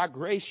Christ. By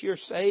grace ye are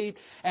saved,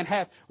 and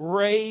hath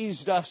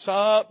raised us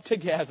up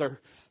together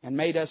and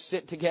made us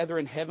sit together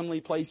in heavenly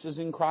places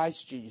in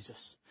Christ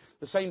Jesus.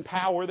 The same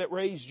power that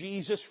raised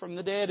Jesus from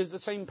the dead is the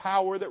same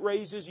power that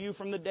raises you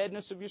from the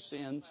deadness of your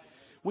sins.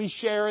 We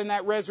share in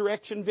that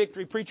resurrection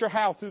victory. Preacher,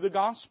 how? Through the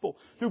gospel.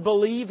 Through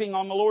believing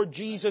on the Lord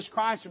Jesus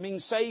Christ and being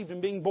saved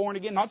and being born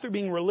again. Not through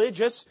being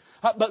religious,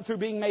 but through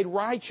being made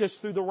righteous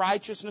through the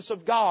righteousness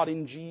of God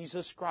in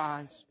Jesus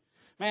Christ.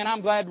 Man,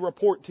 I'm glad to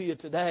report to you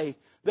today,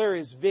 there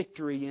is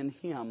victory in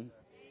Him.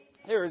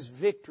 There is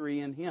victory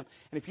in Him.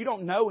 And if you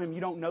don't know Him, you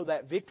don't know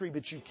that victory,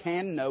 but you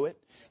can know it.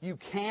 You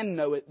can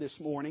know it this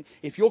morning.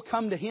 If you'll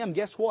come to Him,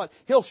 guess what?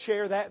 He'll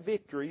share that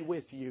victory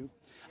with you.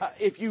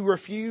 If you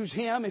refuse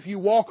Him, if you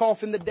walk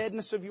off in the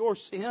deadness of your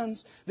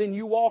sins, then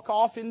you walk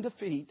off in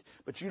defeat.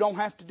 But you don't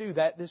have to do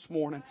that this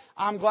morning.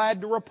 I'm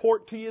glad to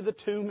report to you the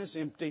tomb is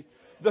empty.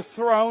 The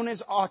throne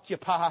is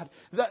occupied.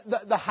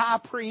 The high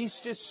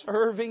priest is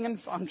serving and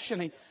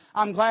functioning.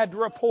 I'm glad to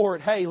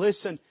report, hey,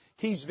 listen,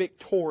 He's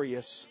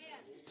victorious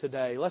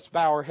today. Let's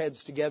bow our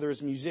heads together as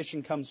a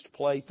musician comes to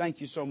play.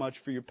 Thank you so much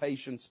for your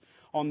patience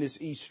on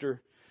this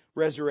Easter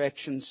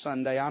Resurrection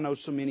Sunday. I know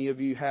so many of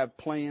you have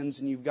plans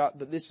and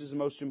but this is the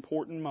most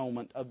important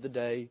moment of the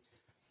day.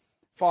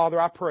 Father,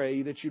 I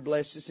pray that you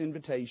bless this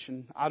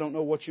invitation. I don't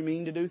know what you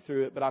mean to do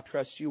through it, but I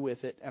trust you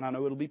with it, and I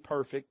know it'll be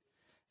perfect.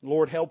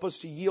 Lord, help us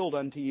to yield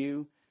unto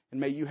you, and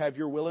may you have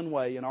your will and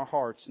way in our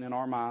hearts and in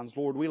our minds.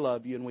 Lord, we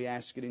love you, and we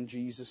ask it in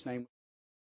Jesus' name.